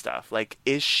sciencey stuff? Like,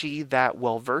 is she that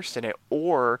well versed in it,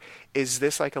 or is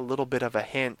this like a little bit of a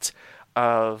hint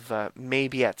of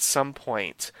maybe at some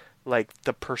point like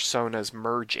the personas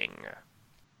merging?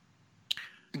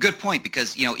 Good point,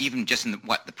 because, even just in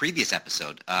the previous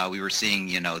episode, we were seeing,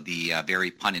 the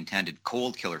very pun intended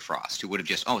cold Killer Frost, who would have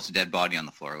just, it's a dead body on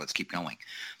the floor, let's keep going.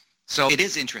 So it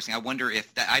is interesting. I wonder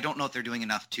if I don't know if they're doing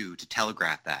enough to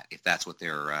telegraph that, if that's what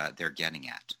they're getting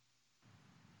at.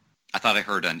 I thought I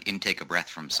heard an intake of breath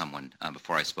from someone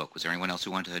before I spoke. Was there anyone else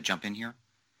who wanted to jump in here?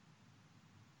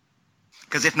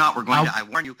 Because if not, I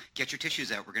warn you, get your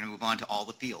tissues out. We're going to move on to all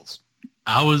the feels.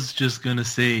 I was just going to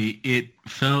say it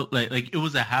felt like it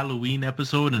was a Halloween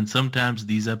episode, and sometimes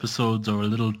these episodes are a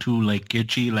little too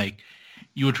kitschy. Like,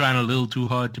 you were trying a little too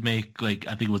hard to make, I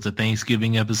think it was a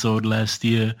Thanksgiving episode last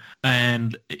year,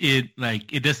 and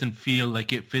it doesn't feel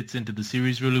like it fits into the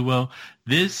series really well.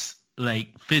 This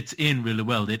fits in really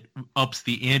well. It ups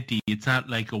the ante. It's not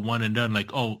like a one and done,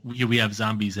 here we have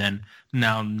zombies and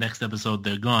now next episode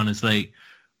they're gone. It's like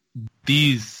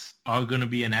these are going to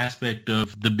be an aspect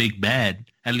of the big bad,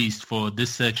 at least for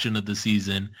this section of the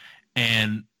season,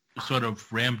 and sort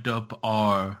of ramped up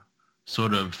our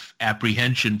sort of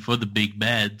apprehension for the big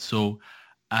bad. So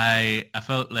I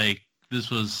felt like this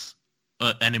was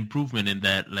an improvement in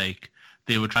that,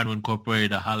 they were trying to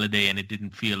incorporate a holiday and it didn't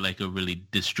feel like a really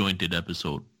disjointed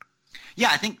episode. Yeah,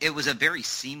 I think it was a very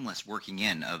seamless working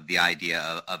in of the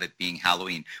idea of it being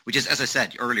Halloween, which is, as I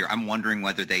said earlier, I'm wondering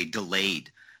whether they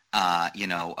delayed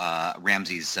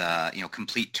Ramsey's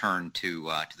complete turn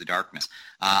to the darkness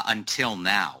until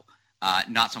now.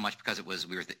 Not so much because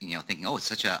we were thinking, it's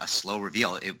such a slow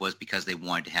reveal. It was because they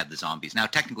wanted to have the zombies. Now,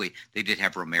 technically, they did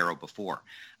have Romero before,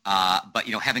 but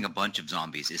having a bunch of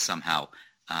zombies is somehow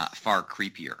far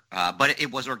creepier. But it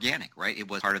was organic, right? It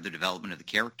was part of the development of the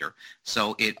character,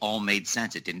 so it all made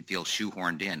sense. It didn't feel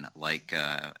shoehorned in,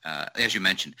 as you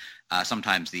mentioned.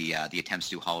 Sometimes the attempts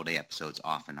to do holiday episodes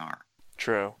often are.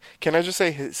 True. Can I just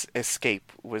say his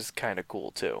escape was kind of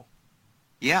cool too?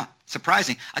 Yeah,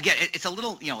 surprising. Again, it's a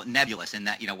little, nebulous in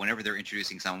that, whenever they're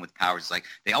introducing someone with powers, it's like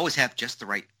they always have just the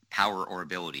right power or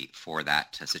ability for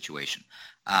that situation.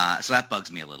 So that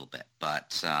bugs me a little bit.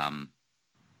 But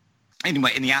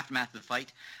anyway, in the aftermath of the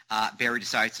fight, Barry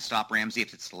decides to stop Ramsey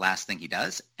if it's the last thing he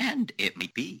does, and it may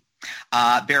be.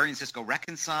 Barry and Cisco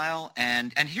reconcile,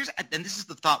 and this is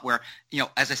the thought where,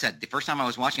 as I said, the first time I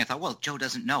was watching, I thought, well, Joe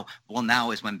doesn't know. Well,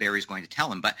 now is when Barry's going to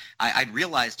tell him. But I'd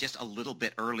realized just a little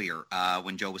bit earlier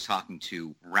when Joe was talking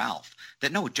to Ralph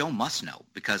that, no, Joe must know,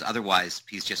 because otherwise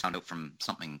he's just found out from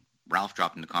something Ralph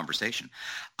dropped in the conversation.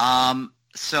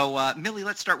 So, Millie,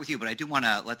 let's start with you, but I do want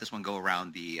to let this one go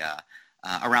around the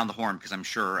horn, because I'm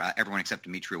sure everyone except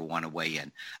Dimitri will want to weigh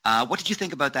in. What did you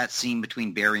think about that scene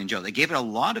between Barry and Joe? They gave it a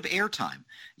lot of airtime,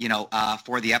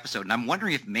 for the episode, and I'm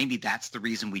wondering if maybe that's the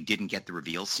reason we didn't get the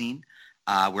reveal scene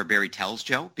where Barry tells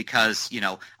Joe, because,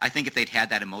 I think if they'd had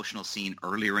that emotional scene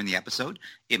earlier in the episode,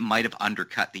 it might have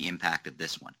undercut the impact of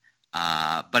this one.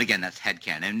 But again, that's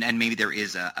headcanon, and maybe there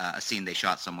is a scene they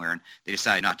shot somewhere and they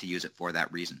decided not to use it for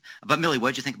that reason. But Millie, what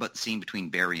did you think about the scene between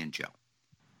Barry and Joe?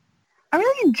 I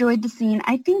really enjoyed the scene.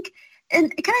 I think, and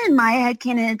kind of in my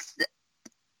headcanon,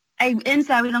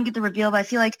 inside we don't get the reveal, but I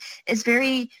feel like it's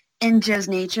very in Joe's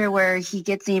nature where he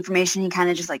gets the information, he kind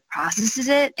of just processes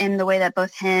it in the way that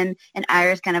both him and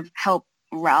Iris kind of help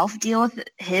Ralph deal with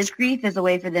his grief as a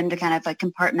way for them to kind of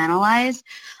compartmentalize.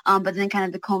 But then kind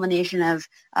of the culmination of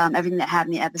everything that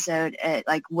happened in the episode, it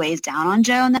weighs down on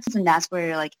Joe in that sense, and that's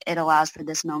where it allows for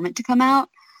this moment to come out.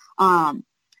 And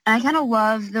I kind of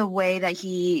love the way that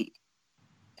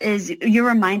you're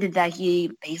reminded that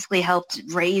he basically helped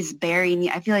raise Barry, and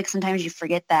I feel like sometimes you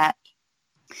forget that.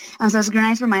 So it's a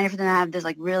nice reminder for them to have this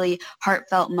really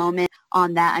heartfelt moment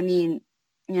on that. I mean,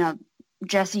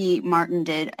 Jesse Martin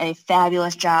did a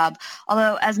fabulous job.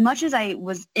 Although as much as I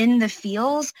was in the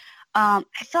feels, I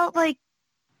felt like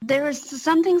there was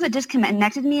some things that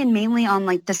disconnected me, and mainly on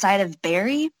the side of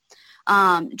Barry.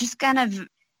 Just kind of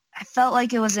I felt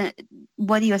like it wasn't,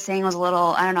 what he was saying was a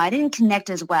little, I don't know, I didn't connect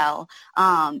as well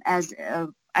as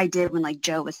I did when like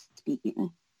Joe was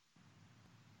speaking.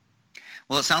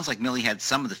 Well, it sounds like Millie had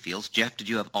some of the feels. Jeff, did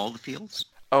you have all the feels?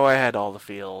 Oh, I had all the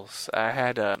feels. I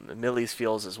had Millie's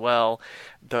feels as well.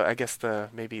 I guess the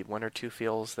maybe one or two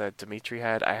feels that Dimitri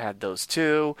had, I had those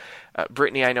too.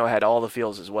 Brittani, I know, had all the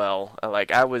feels as well.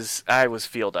 Like I was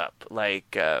feeled up.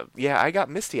 Like yeah, I got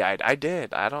misty eyed. I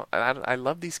did. I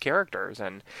love these characters,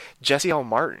 and Jesse L.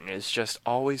 Martin is just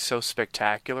always so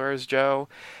spectacular as Joe.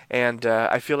 And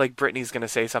I feel like Brittany's gonna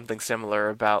say something similar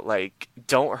about like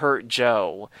don't hurt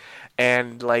Joe.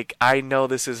 And, like, I know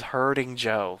this is hurting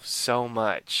Joe so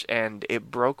much, and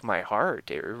it broke my heart.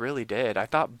 It really did. I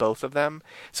thought both of them,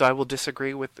 so I will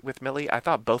disagree with Millie, I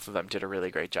thought both of them did a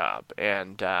really great job.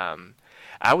 And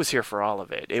I was here for all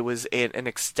of it. It was an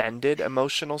extended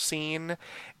emotional scene,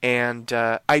 and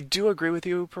I do agree with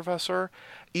you, Professor.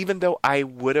 Even though I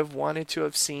would have wanted to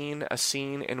have seen a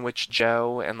scene in which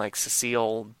Joe and, like,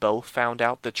 Cecile both found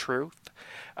out the truth,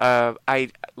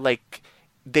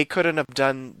 they couldn't have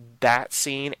done that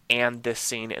scene and this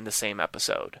scene in the same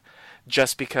episode,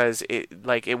 just because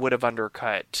it would have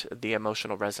undercut the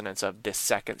emotional resonance of this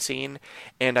second scene.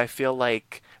 And I feel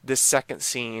like this second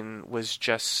scene was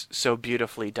just so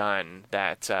beautifully done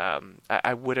that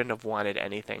I wouldn't have wanted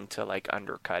anything to like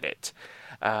undercut it.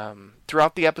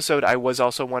 Throughout the episode, I was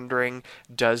also wondering,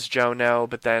 does Joe know?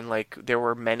 But then, like, there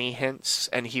were many hints,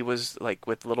 and he was like,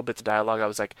 with little bits of dialogue, I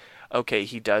was like, okay,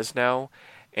 he does know.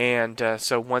 And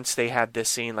so once they had this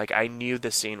scene, like, I knew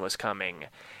this scene was coming.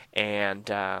 And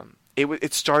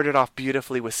it started off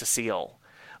beautifully with Cecile.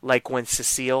 Like, when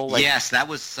Cecile... like, yes, that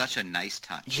was such a nice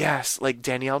touch. Yes, like,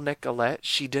 Danielle Nicolette,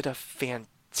 she did a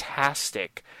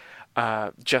fantastic...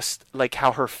 just, like,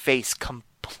 how her face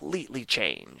completely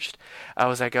changed. I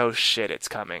was like, oh, shit, it's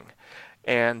coming.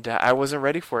 And I wasn't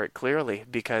ready for it, clearly,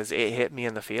 because it hit me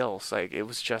in the feels. Like, it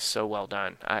was just so well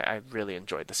done. I really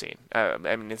enjoyed the scene. I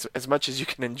mean, it's as much as you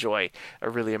can enjoy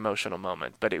a really emotional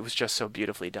moment, but it was just so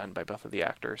beautifully done by both of the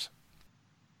actors.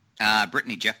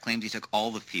 Brittani, Jeff claims he took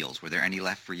all the feels. Were there any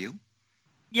left for you?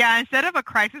 Yeah, instead of a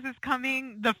crisis is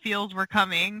coming, the feels were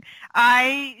coming.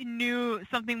 I knew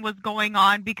something was going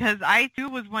on because I, too,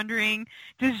 was wondering,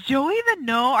 does Joe even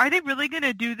know? Are they really going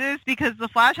to do this? Because The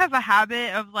Flash has a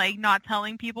habit of, like, not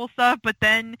telling people stuff, but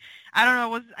then, I don't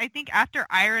know, I think after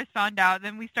Iris found out,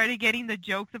 then we started getting the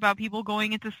jokes about people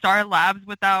going into Star Labs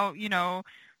without, you know,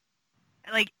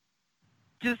 like,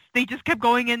 they just kept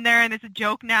going in there and it's a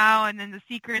joke now and then the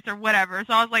secrets or whatever.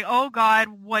 So I was like, oh, God,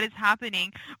 what is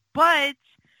happening? But...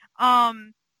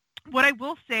 what I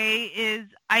will say is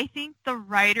I think the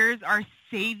writers are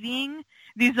saving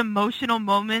these emotional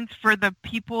moments for the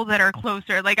people that are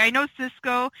closer. Like, I know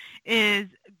Cisco is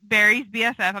Barry's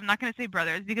BFF. I'm not going to say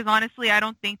brothers because, honestly, I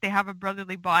don't think they have a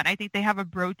brotherly bond. I think they have a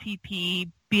bro-TP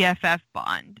BFF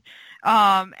bond.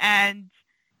 And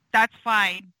that's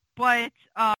fine. But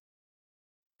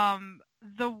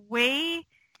the way...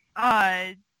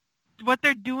 what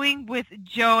they're doing with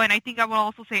Joe, and I think I will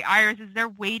also say Iris, is they're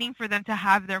waiting for them to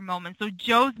have their moment. So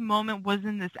Joe's moment was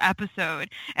in this episode.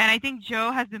 And I think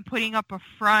Joe has been putting up a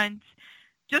front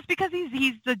just because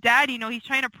he's the dad, you know, he's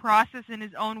trying to process in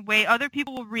his own way. Other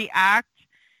people will react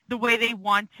the way they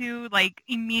want to, like,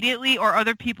 immediately, or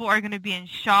other people are going to be in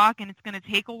shock and it's going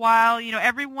to take a while. You know,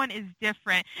 everyone is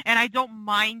different. And I don't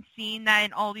mind seeing that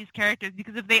in all these characters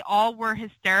because if they all were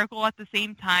hysterical at the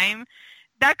same time,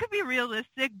 that could be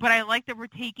realistic, but I like that we're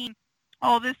taking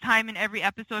all this time in every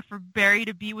episode for Barry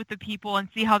to be with the people and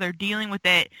see how they're dealing with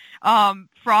it.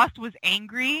 Frost was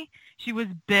angry. She was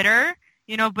bitter,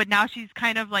 you know, but now she's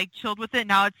kind of like chilled with it.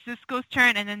 Now it's Cisco's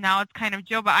turn, and then now it's kind of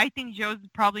Joe. But I think Joe's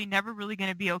probably never really going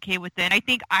to be okay with it. And I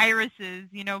think Iris's,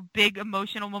 you know, big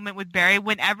emotional moment with Barry,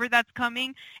 whenever that's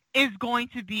coming, is going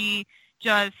to be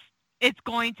just, it's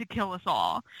going to kill us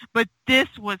all. But this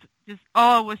was just,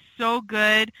 it was so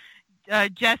good.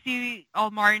 Jesse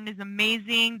L. Martin is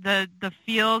amazing. The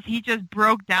feels, he just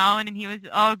broke down and he was,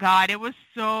 oh God, it was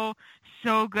so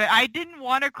good. I didn't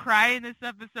want to cry in this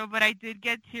episode, but I did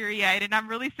get teary-eyed, and I'm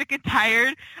really sick and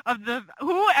tired of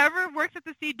whoever works at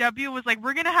the CW was like,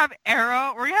 we're going to have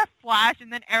Arrow, we're going to have Flash,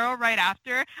 and then Arrow right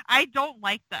after. I don't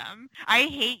like them. I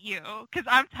hate you, because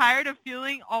I'm tired of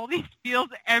feeling all these feels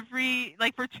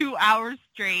for 2 hours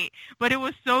straight. But it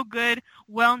was so good,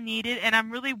 well needed, and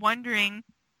I'm really wondering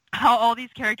how all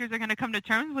these characters are going to come to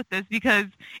terms with this, because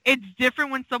it's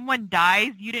different when someone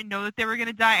dies. You didn't know that they were going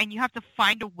to die, and you have to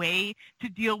find a way to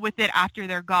deal with it after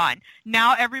they're gone.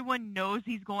 Now everyone knows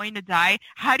he's going to die.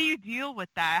 How do you deal with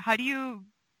that? How do you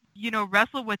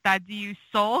wrestle with that? Do you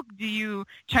sulk? Do you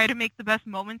try to make the best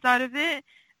moments out of it?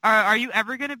 Are you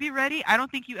ever going to be ready? I don't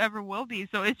think you ever will be.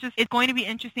 So it's going to be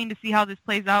interesting to see how this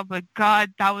plays out. But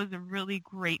God, that was a really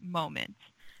great moment.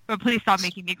 But please stop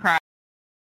making me cry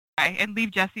and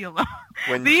leave Jesse alone.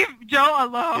 Leave Joe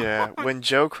alone. Yeah, when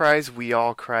Joe cries, we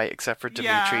all cry except for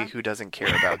Dimitri, who doesn't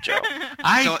care about Joe.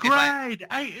 I cried.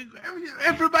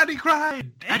 Everybody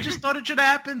cried. I just thought it should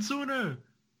happen sooner.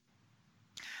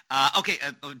 Okay,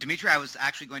 Dimitri, I was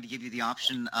actually going to give you the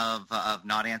option of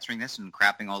not answering this and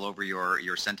crapping all over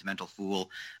your sentimental fool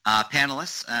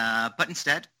panelists, but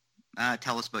instead,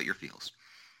 tell us about your feels.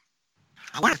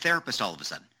 I want a therapist all of a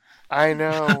sudden. I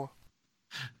know.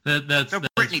 That's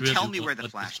Brittany, really tell me where the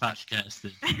Flash podcast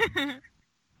is.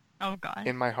 Oh, God.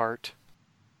 In my heart.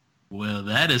 Well,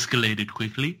 that escalated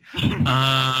quickly.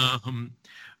 I'm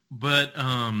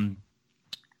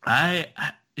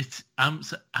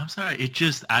sorry.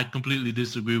 I completely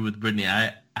disagree with Brittany.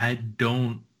 I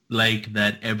don't like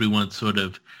that everyone sort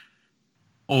of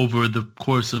over the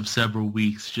course of several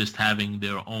weeks just having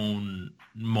their own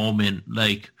moment.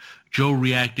 Like Joe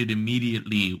reacted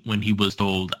immediately when he was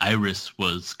told Iris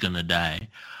was gonna die.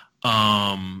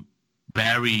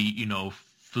 Barry,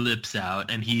 flips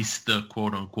out and he's the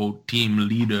quote unquote team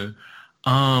leader.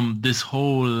 This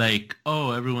whole like,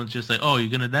 oh, everyone's just like, oh,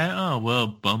 you're gonna die? Oh, well,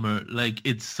 bummer. Like,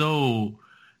 it's so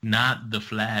not the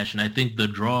Flash. And I think the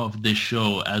draw of this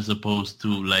show, as opposed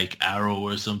to like Arrow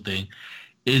or something,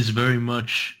 is very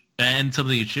much, and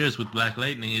something it shares with Black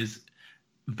Lightning, is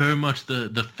very much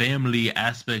the family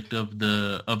aspect of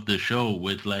the show,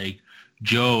 with like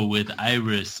Joe, with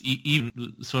Iris,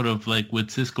 even sort of like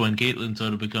with Cisco and Caitlin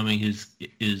sort of becoming his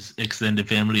extended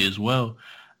family as well.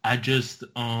 I just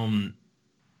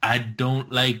I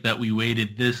don't like that we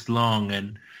waited this long,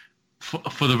 and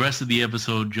for the rest of the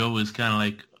episode, Joe is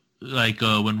kind of like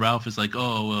when Ralph is like,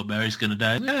 oh, well, Barry's gonna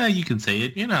die. Yeah, you can say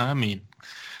it. I mean,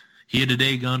 here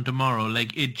today, gone tomorrow.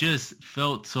 Like, it just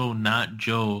felt so not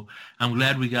Joe. I'm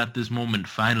glad we got this moment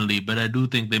finally, but I do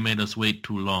think they made us wait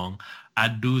too long. I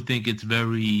do think it's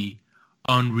very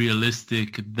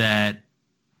unrealistic that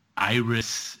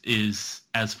Iris is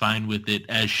as fine with it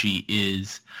as she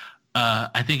is.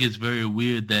 I think it's very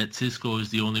weird that Cisco is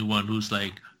the only one who's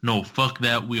like, no, fuck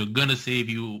that. We're going to save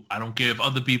you. I don't care if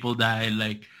other people die.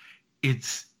 Like,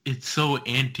 it's so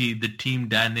anti the team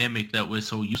dynamic that we're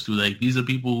so used to. Like, these are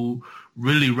people who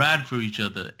really ride for each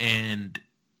other. And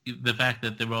the fact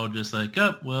that they're all just like,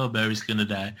 oh, well, Barry's going to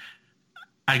die.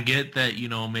 I get that,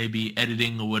 maybe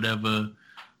editing or whatever,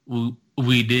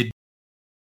 we did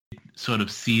sort of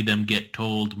see them get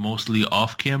told mostly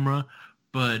off camera,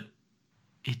 but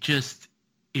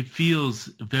it feels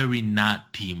very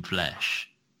not Team Flash.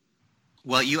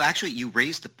 Well, you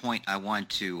raised the point I want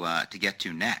to get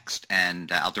to next,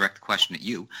 and I'll direct the question at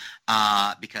you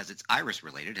because it's Iris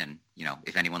related, and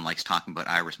if anyone likes talking about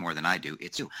Iris more than I do,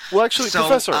 it's you. Well, actually,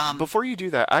 Professor, before you do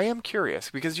that, I am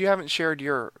curious because you haven't shared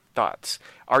your thoughts.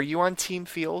 Are you on Team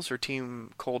Feels or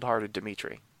Team Cold-Hearted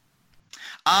Dimitri?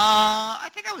 I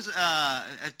think I was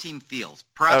a Team Feels.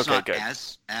 Perhaps okay, not good.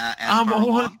 as I'm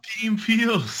on Team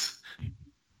Feels.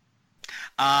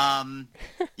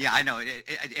 Yeah, I know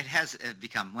it has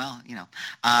become, well,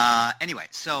 anyway.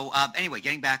 So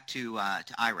getting back to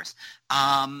Iris,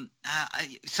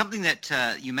 something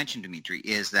that you mentioned, Dimitri,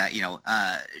 is that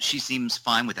she seems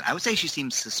fine with it. I would say she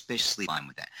seems suspiciously fine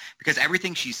with it because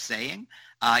everything she's saying,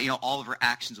 all of her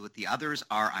actions with the others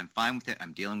are, I'm fine with it,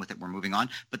 I'm dealing with it, we're moving on.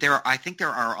 But I think there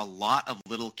are a lot of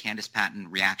little Candace Patton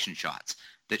reaction shots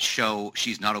that show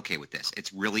she's not okay with this.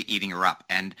 It's really eating her up.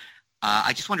 And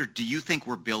I just wonder, do you think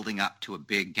we're building up to a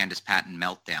big Candace Patton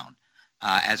meltdown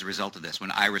as a result of this when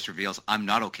Iris reveals, I'm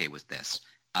not okay with this?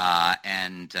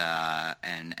 And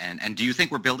do you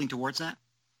think we're building towards that?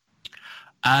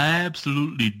 I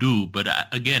absolutely do, but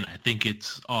again, I think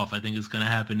it's off. I think it's going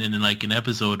to happen in like an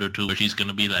episode or two where she's going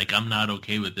to be like, I'm not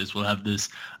okay with this. We'll have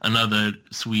another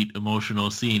sweet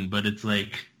emotional scene, but it's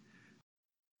like,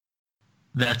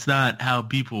 that's not how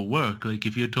people work. Like,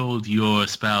 if you're told your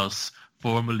spouse,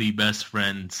 formerly best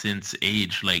friend since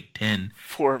age like 10,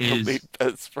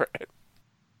 best friend,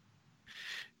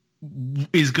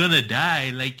 is gonna die,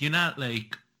 like, you're not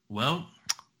like, well,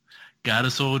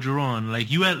 gotta soldier on. Like,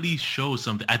 you at least show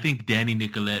something. I think Danny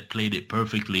Nicolette played it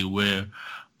perfectly where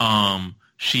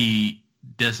she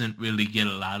doesn't really get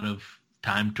a lot of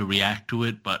time to react to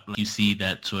it, but like, you see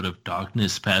that sort of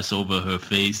darkness pass over her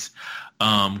face.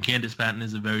 Candace Patton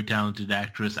is a very talented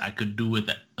actress. I could do with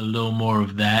a little more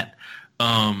of that.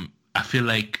 I feel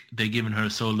like they're giving her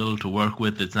so little to work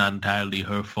with. It's not entirely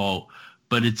her fault,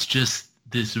 but it's just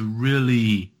this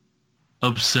really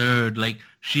absurd, like,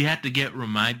 she had to get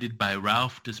reminded by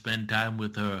Ralph to spend time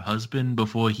with her husband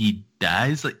before he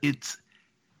dies. Like,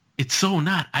 it's so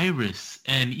not Iris.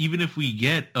 And even if we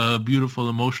get a beautiful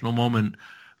emotional moment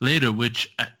later,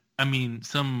 which I mean,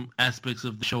 some aspects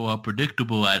of the show are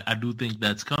predictable. I do think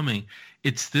that's coming.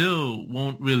 It still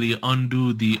won't really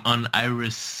undo the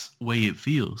un-Iris way it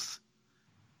feels.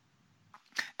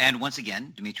 And once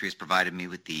again, Dimitri has provided me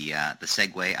with the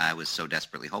segue I was so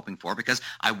desperately hoping for, because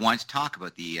I wanted to talk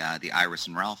about the Iris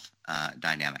and Ralph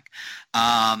dynamic.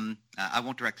 I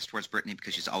won't direct this towards Brittani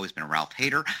because she's always been a Ralph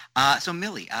hater. So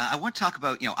Millie, I want to talk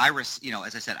about, Iris,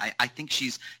 as I said, I think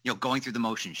she's, going through the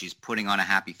motions. She's putting on a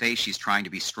happy face. She's trying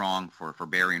to be strong for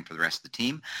Barry and for the rest of the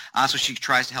team. So she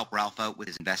tries to help Ralph out with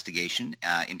his investigation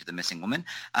into the missing woman,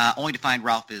 only to find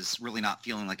Ralph is really not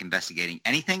feeling like investigating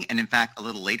anything. And in fact, a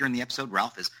little later in the episode,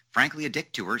 Ralph is frankly a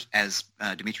dick to her, as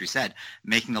Dimitri said,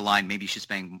 making the line, maybe you should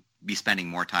be spending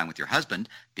more time with your husband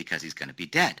because he's going to be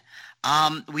dead.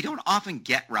 We don't often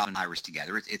get Ralph and Iris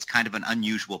together. It's kind of an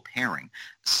unusual pairing.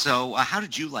 So how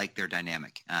did you like their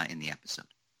dynamic in the episode?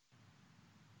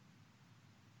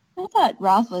 I thought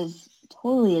Ralph was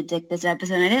totally a dick this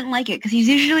episode. I didn't like it because he's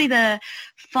usually the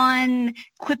fun,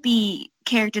 quippy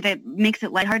character that makes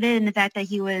it lighthearted, and the fact that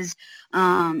he was,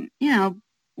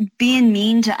 being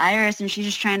mean to Iris and she's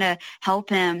just trying to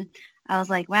help him. I was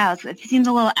like, wow, it seems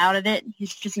a little out of it. He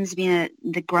just seems to be in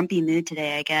the grumpy mood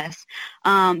today, I guess.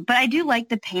 But I do like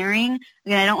the pairing.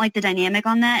 Again, I don't like the dynamic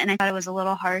on that, and I thought it was a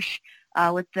little harsh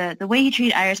with the way he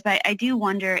treated Iris. But I do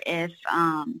wonder if,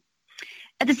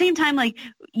 at the same time, like,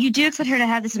 you do expect her to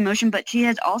have this emotion, but she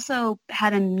has also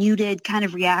had a muted kind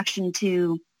of reaction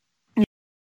to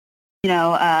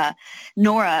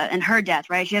Nora and her death,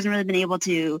 right? She hasn't really been able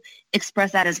to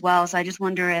express that as well. So I just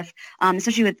wonder if,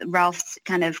 especially with Ralph's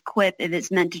kind of quip, if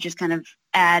it's meant to just kind of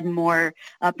add more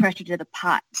pressure to the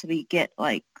pot, so we get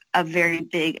like a very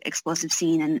big explosive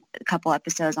scene and a couple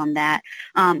episodes on that.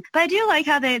 But I do like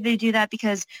how they do that,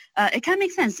 because it kind of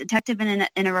makes sense. Detective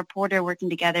and a reporter working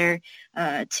together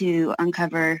to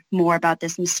uncover more about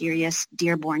this mysterious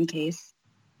Dearborn case.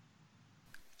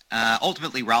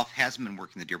 Ultimately, Ralph hasn't been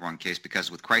working the Dearborn case because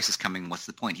with crisis coming, what's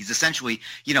the point? He's essentially,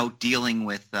 dealing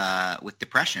with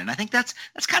depression, and I think that's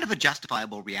kind of a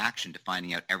justifiable reaction to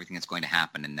finding out everything that's going to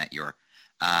happen, and that your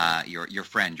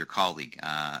friend, your colleague,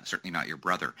 certainly not your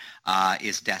brother,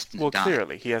 is destined to die. Well,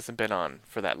 clearly he hasn't been on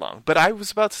for that long. But I was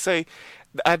about to say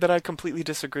that I completely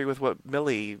disagree with what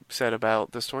Millie said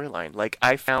about the storyline. Like,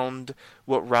 I found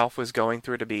what Ralph was going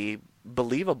through to be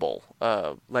believable.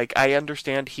 Like, I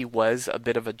understand he was a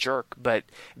bit of a jerk, but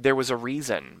there was a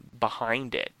reason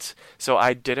behind it. So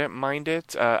I didn't mind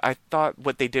it. I thought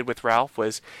what they did with Ralph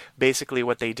was basically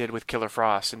what they did with Killer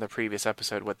Frost in the previous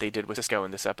episode, what they did with Cisco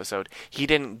in this episode. He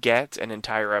didn't get an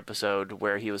entire episode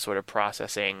where he was sort of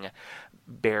processing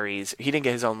Barry's... He didn't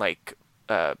get his own, like...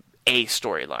 a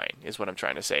storyline is what I'm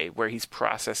trying to say, where he's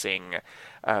processing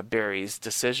Barry's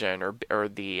decision or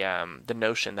the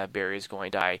notion that Barry's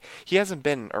going to die. He hasn't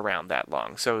been around that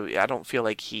long, so I don't feel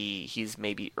like he's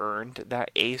maybe earned that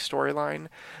A storyline,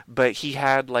 but he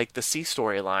had like the C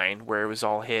storyline where it was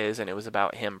all his, and it was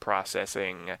about him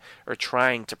processing or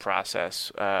trying to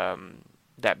process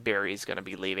that Barry's going to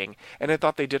be leaving, and I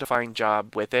thought they did a fine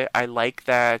job with it. I like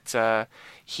that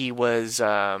he was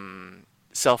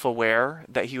self-aware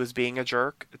that he was being a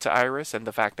jerk to Iris, and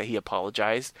the fact that he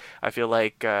apologized. I feel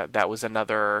like that was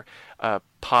another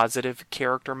positive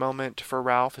character moment for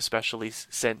Ralph, especially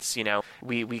since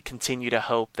we continue to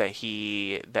hope that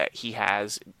he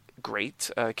has great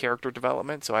character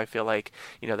development. So I feel like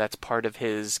that's part of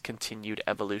his continued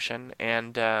evolution,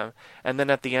 and then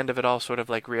at the end of it all, sort of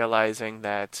like realizing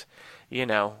that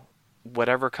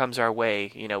whatever comes our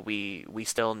way, we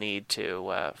still need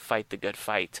to fight the good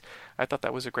fight. I thought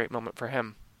that was a great moment for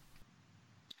him.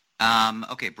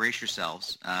 Okay, brace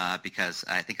yourselves, because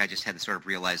I think I just had the sort of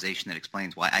realization that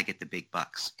explains why I get the big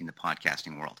bucks in the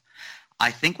podcasting world. I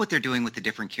think what they're doing with the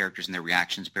different characters and their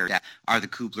reactions are the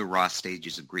Kubler-Ross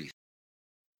stages of grief.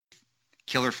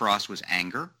 Killer Frost was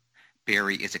anger.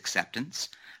 Barry is acceptance.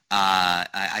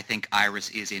 I think Iris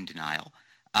is in denial.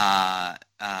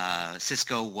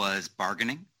 Cisco was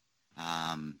bargaining.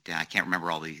 I can't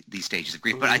remember all these stages of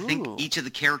grief, but I think each of the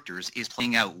characters is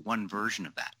playing out one version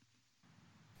of that.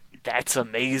 That's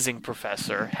amazing,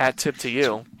 Professor. Hat tip to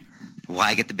you. Why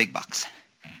I get the big bucks.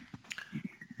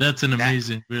 That's an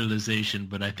amazing realization,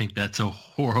 but I think that's a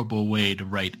horrible way to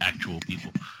write actual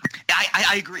people.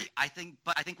 I agree. I think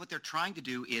what they're trying to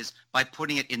do is, by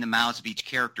putting it in the mouths of each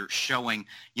character, showing,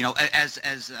 as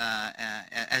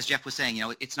Jeff was saying,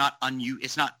 it's not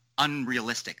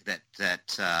unrealistic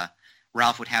that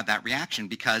Ralph would have that reaction,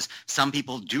 because some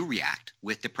people do react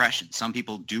with depression. Some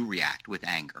people do react with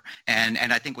anger. And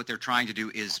I think what they're trying to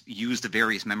do is use the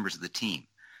various members of the team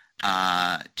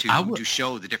to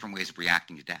show the different ways of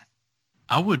reacting to death.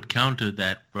 I would counter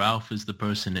that Ralph is the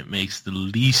person that makes the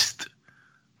least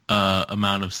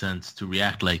amount of sense to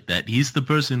react like that. He's the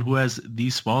person who has the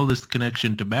smallest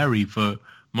connection to Barry. For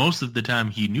most of the time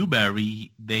he knew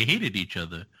Barry, they hated each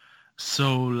other.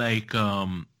 So, like,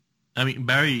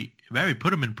 Barry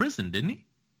put him in prison, didn't he?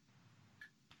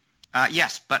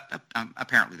 Yes, but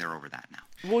apparently they're over that now.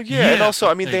 Well, yeah, and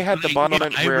also, they had the moment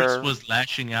if where Iris was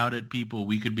lashing out at people,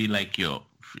 we could be like, yo,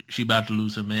 she about to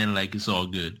lose her man, like, it's all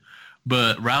good.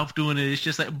 But Ralph doing it, it's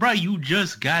just like, bro, you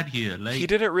just got here. Like, he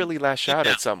didn't really lash out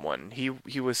at someone.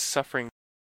 He was suffering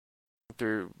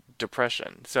through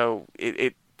depression, so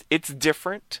it's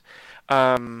different.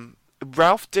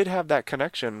 Ralph did have that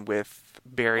connection with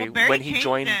Barry when he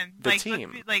joined the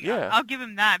team. Yeah, I'll give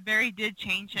him that. Barry did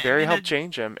change him. Barry helped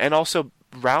change him, and also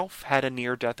Ralph had a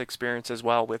near-death experience as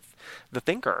well with the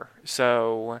Thinker.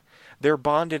 So they're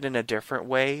bonded in a different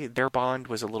way. Their bond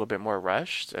was a little bit more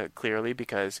rushed, clearly,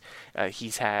 because he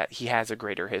has a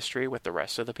greater history with the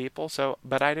rest of the people. So,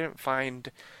 but I didn't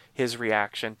find his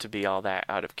reaction to be all that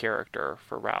out of character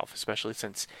for Ralph, especially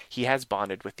since he has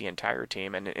bonded with the entire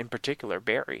team, and in particular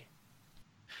Barry.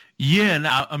 Yeah, and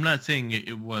I'm not saying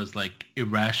it was like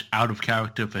out of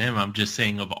character for him. I'm just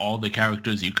saying of all the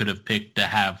characters you could have picked to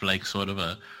have like sort of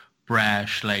a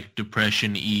brash, like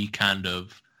depression-y kind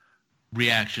of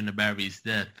reaction to Barry's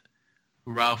death,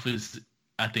 Ralph is,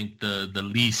 I think, the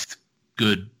least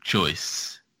good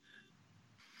choice.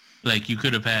 Like, you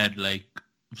could have had like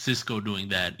Cisco doing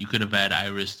that. You could have had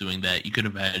Iris doing that. You could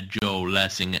have had Joe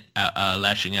lashing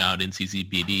out in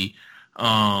CCPD.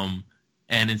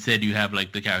 And instead you have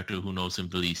like the character who knows him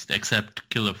the least, except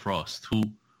Killer Frost, who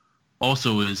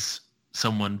also is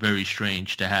someone very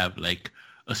strange to have like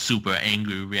a super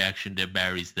angry reaction to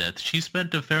Barry's death. She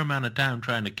spent a fair amount of time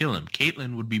trying to kill him.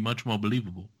 Caitlin would be much more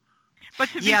believable. But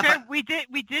to be fair, we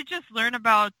did just learn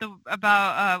about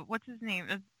what's his name,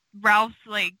 Ralph's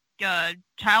like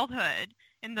childhood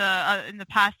in the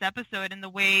past episode, and the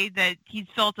way that he's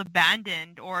felt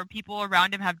abandoned or people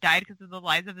around him have died because of the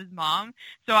lives of his mom.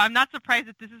 So I'm not surprised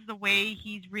that this is the way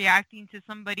he's reacting to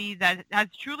somebody that has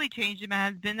truly changed him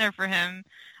and has been there for him.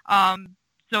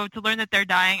 So to learn that they're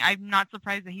dying, I'm not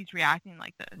surprised that he's reacting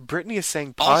like this. Brittany is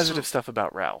saying positive stuff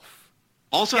about Ralph.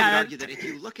 Also, I would argue that if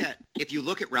you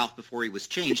look at Ralph before he was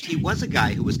changed, he was a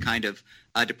guy who was kind of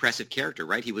a depressive character,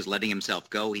 right? He was letting himself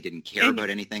go. He didn't care about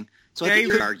anything. So I think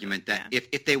there's an argument that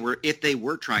if they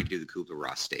were trying to do the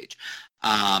Kubler-Ross stage,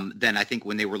 then I think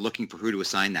when they were looking for who to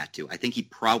assign that to, I think he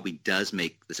probably does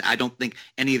make this. I don't think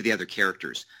any of the other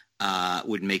characters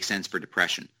would make sense for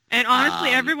depression. And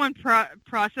honestly, everyone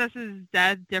processes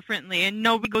death differently, and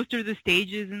nobody goes through the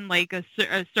stages in like a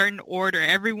certain order.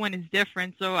 Everyone is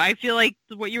different. So I feel like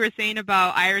what you were saying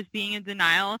about Iris being in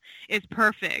denial is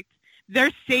perfect.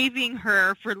 They're saving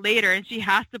her for later, and she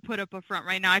has to put up a front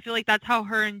right now. I feel like that's how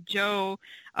her and Joe,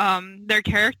 their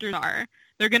characters are.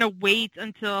 They're going to wait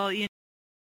until,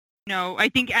 I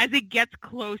think as it gets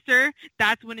closer,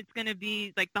 that's when it's going to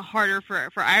be like the harder for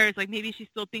Iris. Like maybe she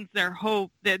still thinks there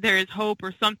is hope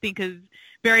or something, because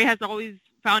Barry has always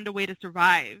found a way to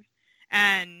survive.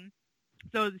 And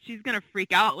so she's going to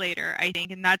freak out later, I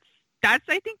think. And that's I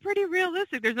think pretty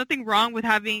realistic. There's nothing wrong with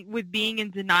being in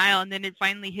denial and then it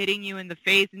finally hitting you in the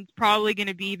face. And it's probably going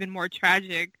to be even more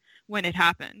tragic when it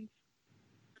happens.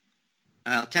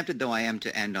 Tempted though I am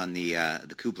to end on the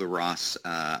Kubler-Ross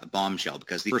bombshell,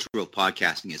 because the first rule of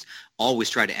podcasting is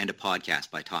always try to end a podcast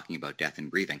by talking about death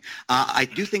and grieving. I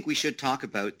do think we should talk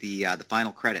about the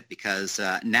final credit, because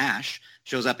Nash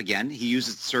shows up again. He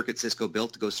uses the circuit Cisco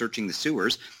built to go searching the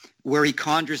sewers, where he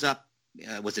conjures up,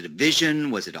 was it a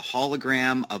vision? Was it a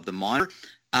hologram of the monitor?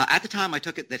 At the time, I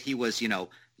took it that he was,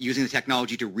 using the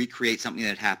technology to recreate something that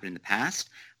had happened in the past.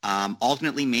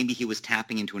 Alternately, maybe he was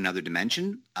tapping into another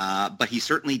dimension, but he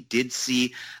certainly did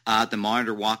see the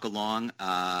monitor walk along,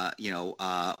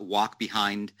 walk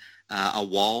behind a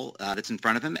wall that's in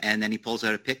front of him, and then he pulls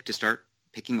out a pick to start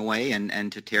picking away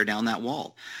and to tear down that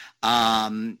wall.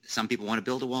 Some people want to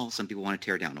build a wall. Some people want to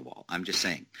tear down a wall. I'm just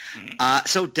saying.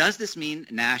 So does this mean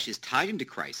Nash is tied into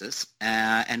Crisis?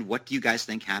 And what do you guys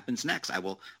think happens next? I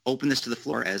will open this to the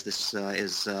floor, as this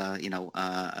is,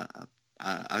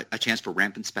 a chance for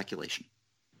rampant speculation.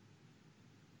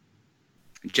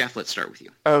 Jeff, let's start with you.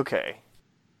 Okay.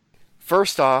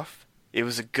 First off, it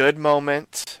was a good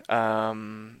moment.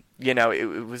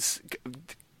 It was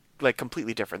like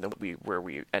completely different than where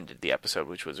we ended the episode,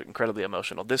 which was incredibly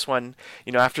emotional. This one,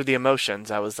 after the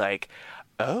emotions, I was like,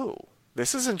 oh,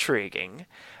 this is intriguing.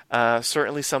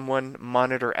 Certainly someone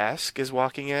Monitor-esque is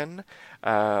walking in.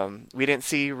 We didn't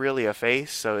see really a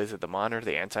face, so is it the Monitor,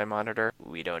 the Anti-Monitor?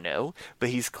 We don't know. But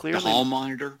he's clearly... The Hall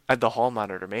Monitor? The Hall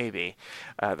Monitor, maybe.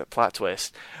 The plot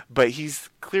twist. But he's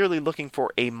clearly looking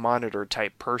for a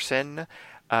Monitor-type person.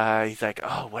 He's like,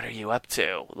 oh, what are you up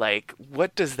to? Like,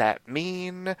 what does that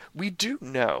mean? We do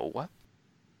know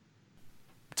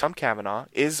Tom Cavanaugh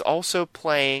is also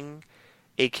playing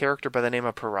a character by the name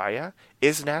of Pariah.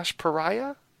 Is Nash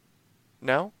Pariah?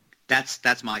 No?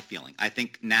 That's my feeling. I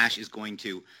think Nash is going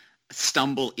to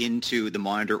stumble into the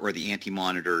Monitor or the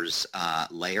Anti-Monitor's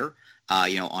lair,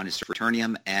 on his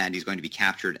Fraternium, and he's going to be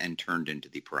captured and turned into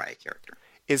the Pariah character.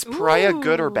 Is Pariah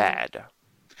good or bad?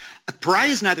 Pariah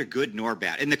is neither good nor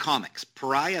bad. In the comics,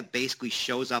 Pariah basically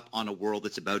shows up on a world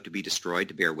that's about to be destroyed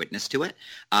to bear witness to it,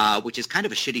 which is kind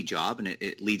of a shitty job, and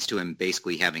it leads to him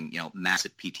basically having,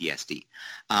 massive PTSD.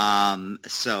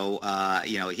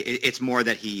 It's more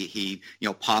that he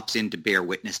pops in to bear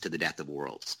witness to the death of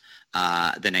worlds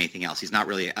than anything else. He's not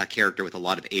really a character with a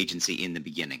lot of agency in the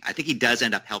beginning. I think he does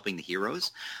end up helping the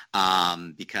heroes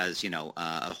because,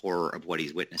 a horror of what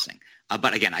he's witnessing.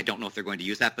 But again, I don't know if they're going to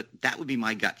use that, but that would be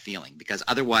my gut feeling, because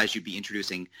otherwise you'd be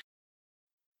introducing,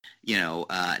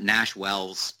 Nash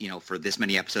Wells, for this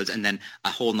many episodes, and then a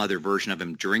whole nother version of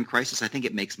him during Crisis. I think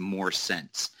it makes more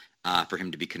sense for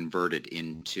him to be converted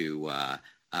into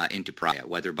Pariah,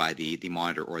 whether by the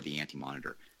Monitor or the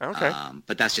Anti-Monitor. Okay.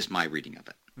 But that's just my reading of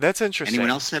it. That's interesting.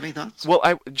 Anyone else have any thoughts? Well,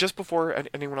 just before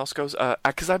anyone else goes,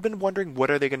 because I've been wondering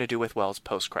what are they going to do with Wells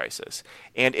post-Crisis,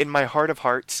 and in my heart of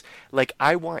hearts,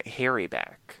 I want Harry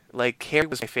back. Harry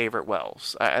was my favorite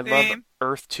Wells. I love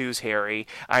Earth 2's Harry.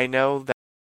 I know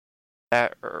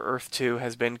that Earth 2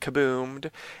 has been kaboomed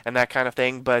and that kind of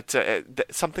thing, but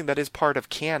something that is part of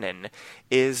canon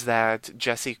is that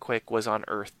Jesse Quick was on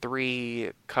Earth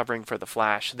 3 covering for the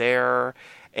Flash there.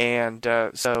 And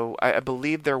so I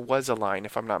believe there was a line,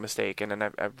 if I'm not mistaken, and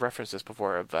I've referenced this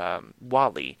before, of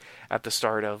Wally at the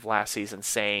start of last season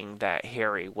saying that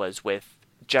Harry was with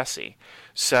Jesse.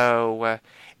 So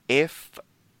if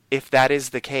that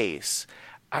is the case,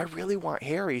 I really want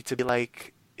Harry to be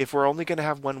if we're only going to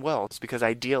have one Wells, because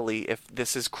ideally, if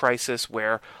this is Crisis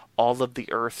where all of the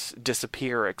Earths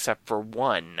disappear except for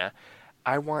one,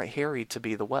 I want Harry to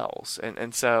be the Wells.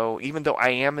 And so even though I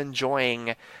am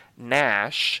enjoying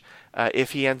Nash,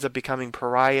 if he ends up becoming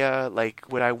Pariah,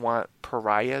 would I want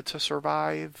Pariah to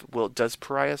survive? Does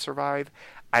Pariah survive?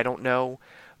 I don't know,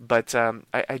 but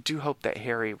I do hope that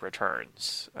Harry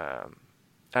returns.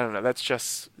 I don't know, that's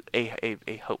just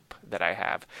a hope that I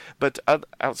have. But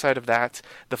outside of that,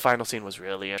 the final scene was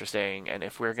really interesting, and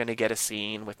if we're going to get a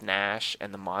scene with Nash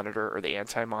and the Monitor or the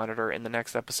Anti-Monitor in the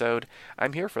next episode,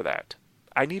 I'm here for that.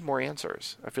 I need more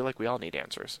answers. I feel like we all need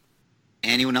answers.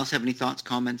 Anyone else have any thoughts,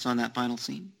 comments on that final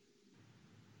scene?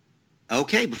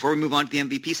 Okay, before we move on to the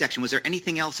MVP section, was there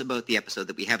anything else about the episode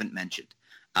that we haven't mentioned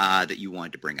that you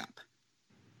wanted to bring up?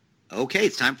 Okay,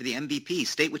 it's time for the MVP.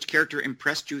 State which character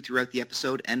impressed you throughout the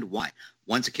episode and why.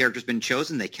 Once a character's been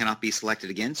chosen, they cannot be selected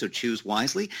again, so choose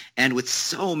wisely. And with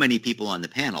so many people on the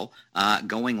panel,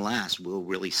 going last will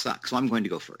really suck. So I'm going to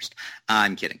go first.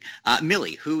 I'm kidding.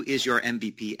 Millie, who is your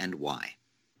MVP and why?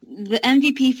 The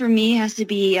MVP for me has to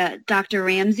be Dr.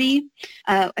 Ramsey.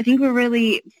 I think we're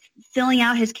really filling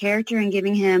out his character and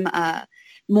giving him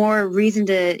more reason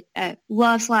to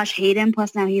love/hate him.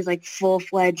 Plus now he's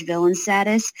full-fledged villain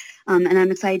status. And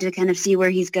I'm excited to kind of see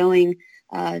where he's going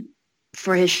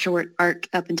for his short arc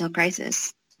up until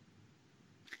Crisis.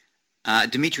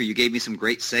 Dimitri, you gave me some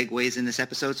great segues in this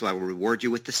episode, so I will reward you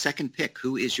with the second pick.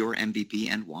 Who is your MVP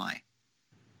and why?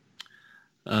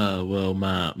 Well,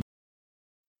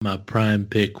 my prime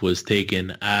pick was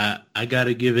taken. I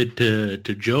gotta give it to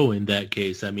Joe in that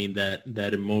case. I mean,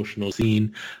 that emotional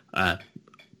scene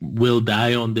will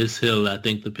die on this hill. I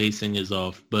think the pacing is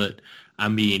off, but I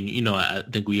mean, I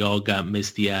think we all got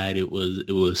misty-eyed. It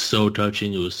was so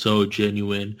touching. It was so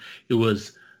genuine. It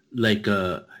was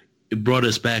it brought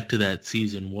us back to that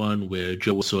season 1 where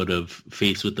Joe was sort of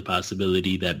faced with the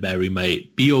possibility that Barry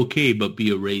might be okay, but be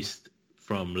erased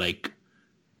from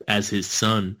as his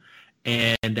son.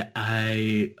 And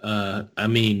I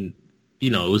mean,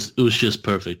 it was just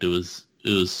perfect. It was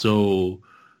so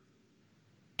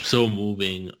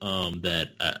moving that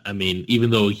I mean, even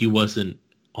though he wasn't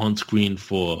on screen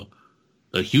for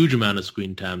a huge amount of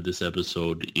screen time this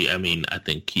episode, I mean, I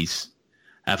think he's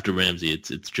after Ramsey.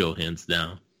 It's Joe hands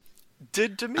down.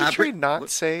 Did Dimitri not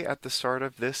say at the start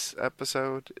of this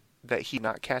episode that he did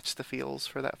not catch the feels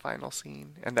for that final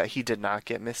scene and that he did not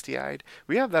get misty-eyed?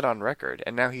 We have that on record,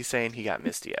 and now he's saying he got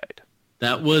misty-eyed.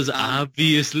 That was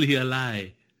obviously a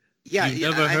lie. Yeah,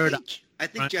 You've never heard I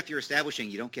think, Jeff, you're establishing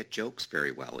you don't get jokes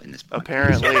very well in this point.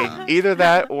 Apparently. Either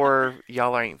that or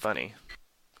y'all ain't funny.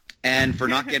 And for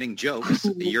not getting jokes,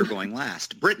 you're going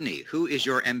last. Brittany, who is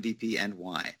your MVP and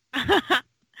why?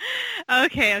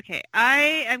 Okay.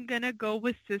 I am going to go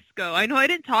with Cisco. I know I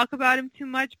didn't talk about him too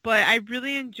much, but I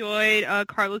really enjoyed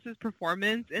Carlos's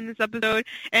performance in this episode,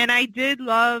 and I did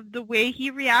love the way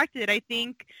he reacted. I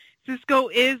think Cisco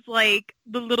is like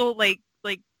the little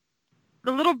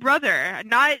the little brother.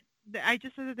 Not I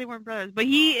just said that they weren't brothers, but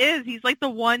he's like the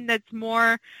one that's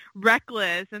more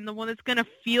reckless and the one that's going to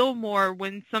feel more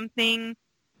when something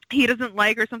he doesn't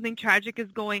like or something tragic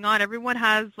is going on. Everyone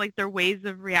has like their ways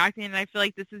of reacting, and I feel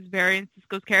like this is very in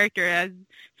Cisco's character, as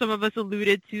some of us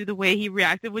alluded to the way he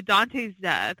reacted with Dante's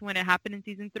death when it happened in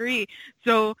season 3.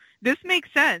 So this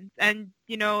makes sense, and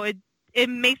it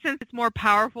makes sense. It's more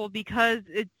powerful because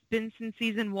it's been since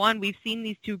season 1 we've seen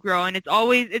these two grow, and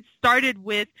it started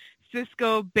with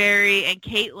Cisco, Barry, and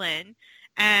Caitlin,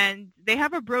 and they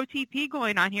have a bro TP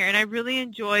going on here, and I really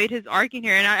enjoyed his arc in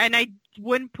here, and I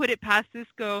wouldn't put it past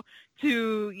Cisco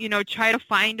to try to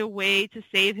find a way to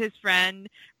save his friend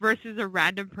versus a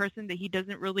random person that he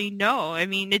doesn't really know. I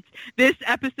mean, this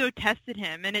episode tested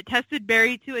him, and it tested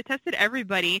Barry too. It tested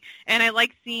everybody, and I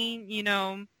like seeing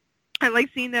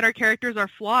that our characters are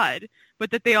flawed,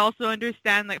 but that they also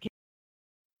understand, like,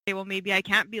 okay, well, maybe I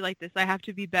can't be like this. I have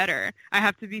to be better. I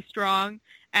have to be strong.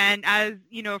 And as,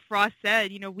 Frost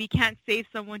said, we can't save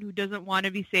someone who doesn't want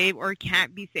to be saved or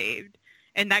can't be saved.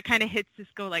 And that kind of hits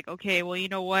Cisco like, okay, well, you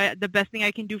know what? The best thing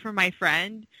I can do for my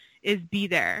friend is be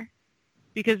there,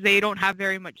 because they don't have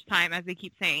very much time, as they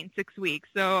keep saying, 6 weeks.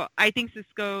 So I think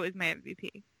Cisco is my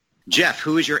MVP. Jeff,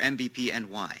 who is your MVP and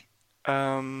why?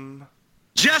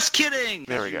 Just kidding!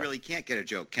 There we go. You really can't get a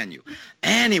joke, can you?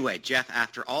 Anyway, Jeff,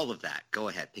 after all of that, go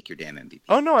ahead, pick your damn MVP.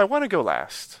 Oh, no, I want to go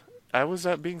last. I was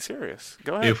being serious.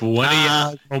 Go ahead. If one of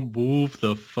y'all don't move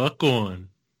the fuck on.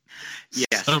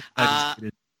 Yes.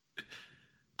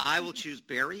 I will choose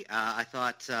Barry. I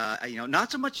thought,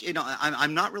 not so much,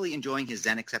 I'm not really enjoying his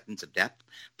Zen acceptance of depth,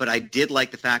 but I did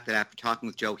like the fact that after talking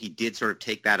with Joe, he did sort of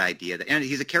take that idea and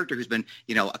he's a character who's been,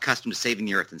 accustomed to saving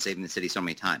the earth and saving the city so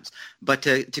many times. But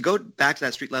to go back to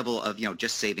that street level of,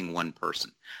 just saving one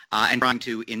person and trying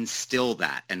to instill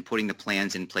that and putting the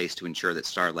plans in place to ensure that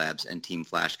Star Labs and Team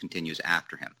Flash continues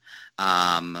after him.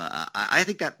 I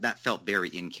think that felt very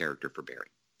in character for Barry.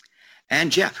 And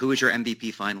Jeff, who is your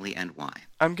MVP finally and why?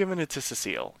 I'm giving it to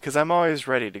Cecile, because I'm always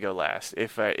ready to go last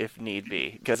if need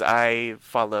be, because I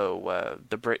follow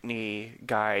the Brittany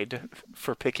guide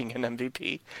for picking an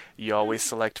MVP. You always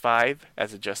select 5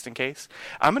 as a just in case.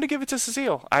 I'm going to give it to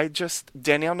Cecile.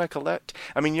 Danielle Nicolette,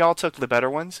 y'all took the better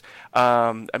ones.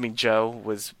 Joe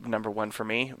was number 1 for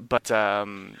me, but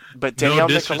Danielle Nicolette. No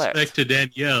disrespect Nicolette, to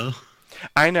Danielle.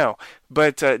 I know,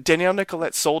 but Danielle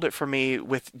Nicolette sold it for me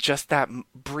with just that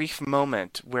brief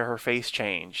moment where her face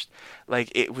changed.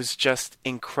 Like, it was just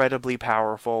incredibly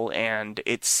powerful, and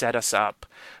it set us up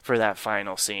for that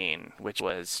final scene, which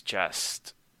was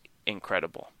just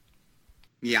incredible.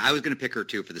 Yeah, I was going to pick her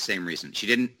too for the same reason. She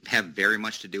didn't have very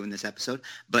much to do in this episode,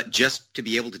 but just to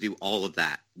be able to do all of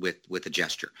that with a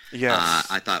gesture, yes,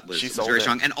 I thought was very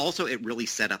strong. And also, it really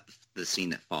set up the scene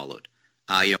that followed.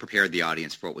 Prepared the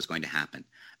audience for what was going to happen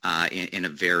in a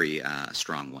very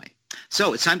strong way.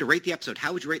 So it's time to rate the episode.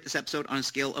 How would you rate this episode on a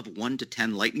scale of 1 to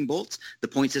 10 lightning bolts? The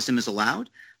point system is allowed.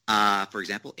 For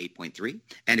example, 8.3.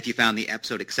 And if you found the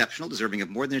episode exceptional, deserving of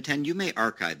more than a 10, you may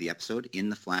archive the episode in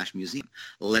the Flash Museum.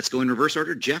 Let's go in reverse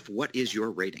order. Jeff, what is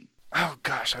your rating? Oh,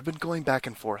 gosh, I've been going back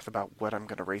and forth about what I'm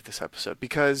going to rate this episode,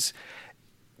 because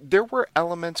there were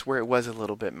elements where it was a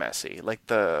little bit messy, like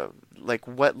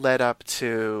what led up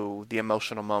to the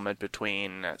emotional moment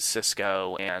between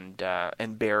Cisco and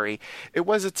Barry. It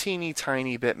was a teeny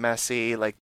tiny bit messy,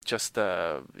 like just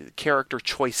the character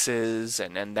choices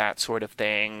and that sort of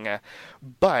thing.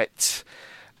 But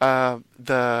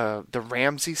the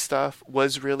Ramsey stuff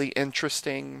was really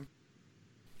interesting.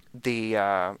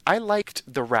 I liked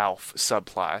the Ralph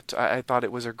subplot. I thought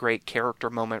it was a great character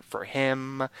moment for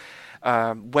him.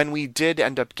 When we did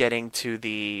end up getting to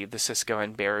the Cisco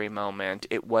and Barry moment,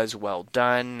 it was well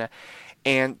done.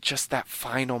 And just that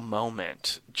final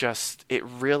moment, it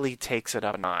really takes it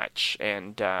up a notch.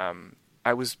 And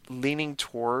I was leaning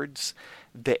towards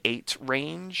the 8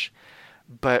 range.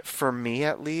 But for me,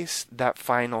 at least, that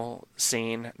final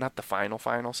scene, not the final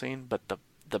scene, but the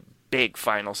big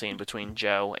final scene between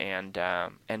Joe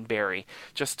and Barry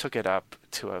just took it up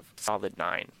to a solid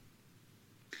 9.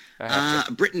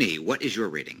 Brittany, what is your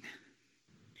rating?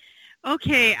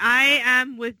 Okay, I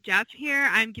am with Jeff here.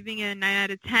 I'm giving it a 9 out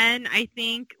of 10. I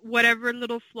think whatever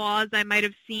little flaws I might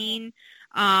have seen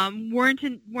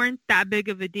weren't that big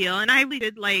of a deal. And I really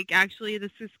did like actually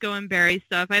the Cisco and Barry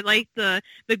stuff. I liked the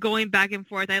going back and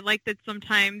forth. I liked that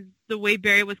sometimes the way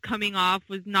Barry was coming off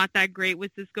was not that great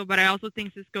with Cisco, but I also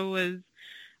think Cisco was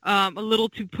a little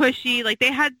too pushy. Like,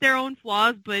 they had their own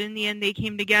flaws, but in the end they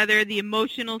came together. The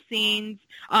emotional scenes,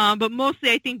 but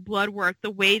mostly I think blood work, the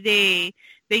way they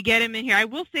get him in here. I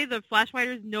will say the Flash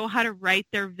Fighters know how to write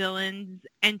their villains'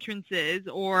 entrances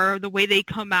or the way they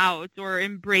come out or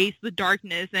embrace the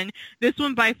darkness, and this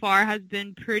one by far has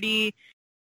been pretty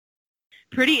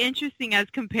interesting as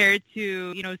compared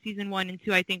to, season 1 and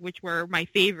 2, I think, which were my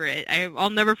favorite. I'll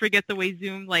never forget the way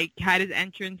Zoom had his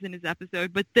entrance in his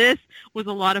episode, but this was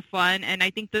a lot of fun, and I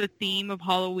think the theme of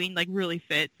Halloween really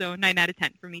fit. So 9 out of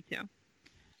 10 for me too.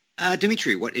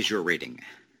 Dimitri, what is your rating?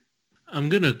 I'm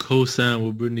gonna co-sign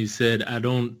what Brittany said. I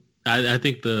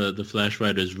think the Flash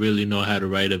writers really know how to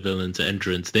write a villain's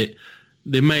entrance. They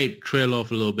might trail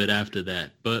off a little bit after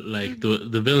that, but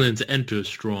the villains enter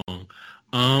strong.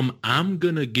 I'm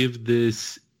gonna give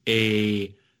this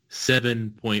a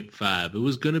 7.5. It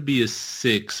was gonna be a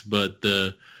 6, but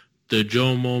the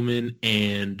Joe moment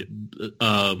and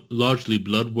largely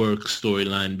Bloodwork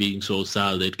storyline being so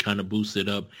solid kind of boosted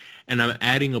up. And I'm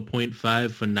adding a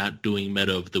 0.5 for not doing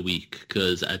Meta of the Week,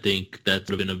 because I think that's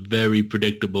been a very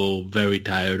predictable, very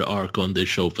tired arc on this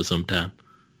show for some time.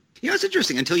 It's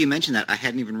interesting. Until you mentioned that, I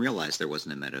hadn't even realized there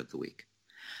wasn't a Meta of the Week.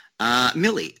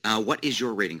 Millie, what is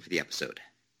your rating for the episode?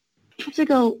 I have to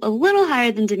go a little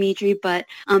higher than Dimitri, but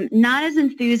not as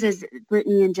enthused as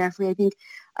Brittany and Jeffrey. I think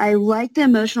I liked the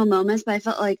emotional moments, but I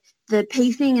felt like the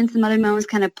pacing and some other moments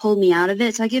kind of pulled me out of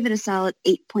it, so I give it a solid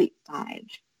 8.5.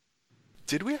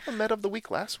 Did we have a Met of the Week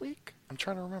last week? I'm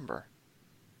trying to remember.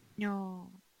 No.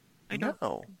 I don't.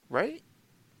 No, right?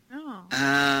 No.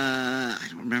 I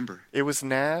don't remember. It was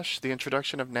Nash, the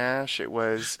introduction of Nash. It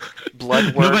was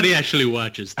Bloodwork. Nobody actually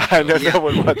watches that. I know, no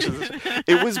one watches it.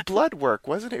 It was Bloodwork,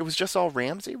 wasn't it? It was just all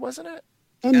Ramsey, wasn't it?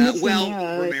 And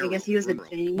Romero, I guess he was a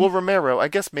thing. Well, Romero, I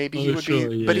guess maybe he would be,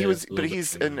 yeah, but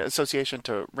he's in association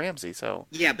to Ramsey, so.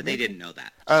 Yeah, but they didn't know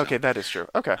that. Okay, that is true.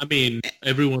 Okay. I mean,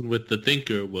 everyone with the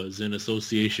Thinker was in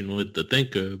association with the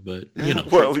Thinker, but,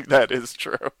 Well, that is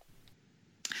true.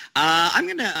 I'm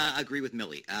going to agree with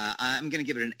Millie. I'm going to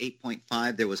give it an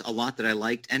 8.5. There was a lot that I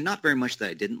liked and not very much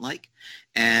that I didn't like.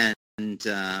 And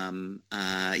the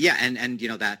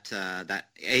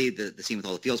scene with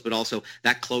all the fields, but also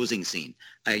that closing scene,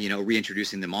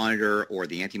 reintroducing the Monitor or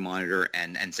the Anti-Monitor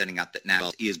and sending out that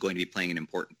now he is going to be playing an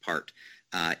important part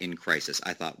in Crisis,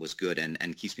 I thought was good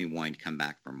and keeps me wanting to come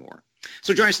back for more.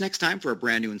 So join us next time for a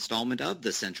brand new installment of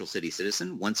The Central City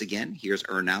Citizen. Once again, here's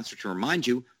our announcer to remind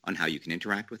you on how you can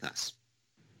interact with us.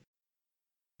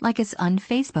 Like us on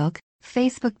Facebook,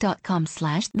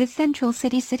 facebook.com/The Central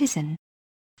City Citizen.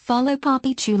 Follow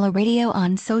Poppy Chulo Radio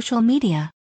on social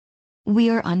media. We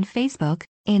are on Facebook,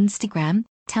 Instagram,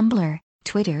 Tumblr,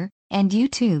 Twitter, and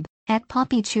YouTube at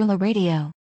Poppy Chulo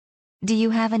Radio. Do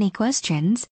you have any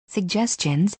questions,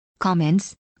 suggestions,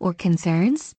 comments, or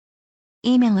concerns?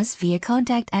 Email us via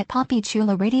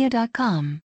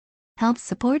contact@poppychuloradio.com. Help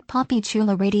support Poppy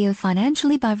Chulo Radio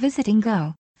financially by visiting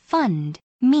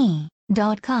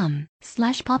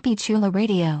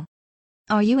gofundme.com/poppychuloradio.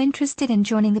 Are you interested in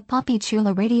joining the Poppy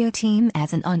Chulo Radio team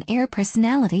as an on-air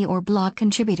personality or blog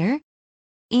contributor?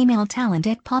 Email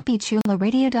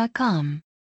talent@poppychuloradio.com.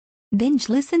 Binge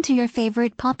listen to your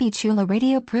favorite Poppy Chulo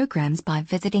Radio programs by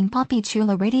visiting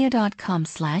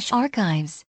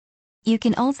poppychuloradio.com/archives. You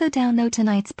can also download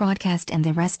tonight's broadcast and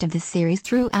the rest of the series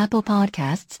through Apple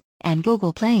Podcasts and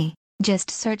Google Play.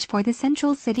 Just search for The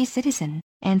Central City Citizen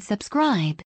and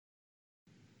subscribe.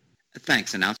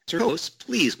 Thanks, announcer. Hosts,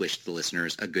 please wish the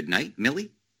listeners a good night.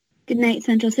 Millie? Good night,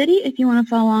 Central City. If you want to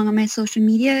follow along on my social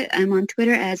media, I'm on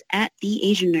Twitter as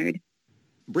 @TheAsianNerd.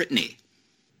 Brittany?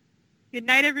 Good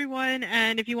night, everyone.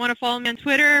 And if you want to follow me on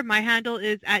Twitter, my handle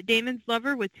is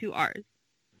 @DamonsLover with 2 R's.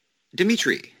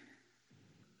 Dimitri?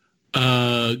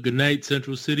 Good night,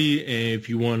 Central City. And if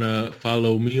you want to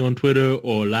follow me on Twitter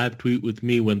or live tweet with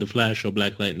me when The Flash or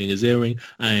Black Lightning is airing,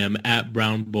 I am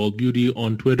 @BrownBallBeauty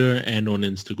on Twitter and on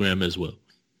Instagram as well.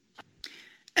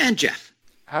 And Jeff?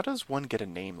 How does one get a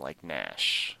name like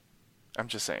Nash? I'm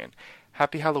just saying.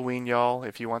 Happy Halloween, y'all.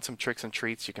 If you want some tricks and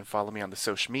treats, you can follow me on the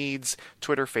social medias,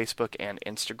 Twitter, Facebook, and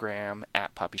Instagram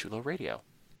 @PoppyChuloRadio.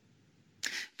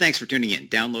 Thanks for tuning in.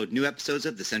 Download new episodes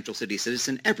of The Central City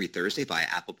Citizen every Thursday via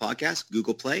Apple Podcasts,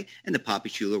 Google Play, and the Poppy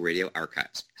Chulo Radio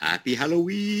archives. Happy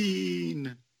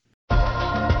Halloween!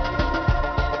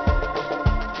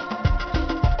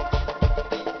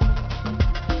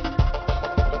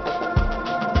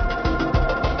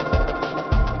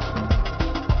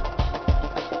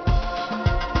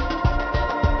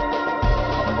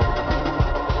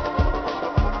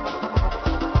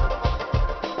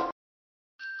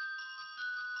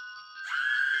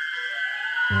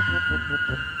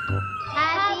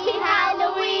 Happy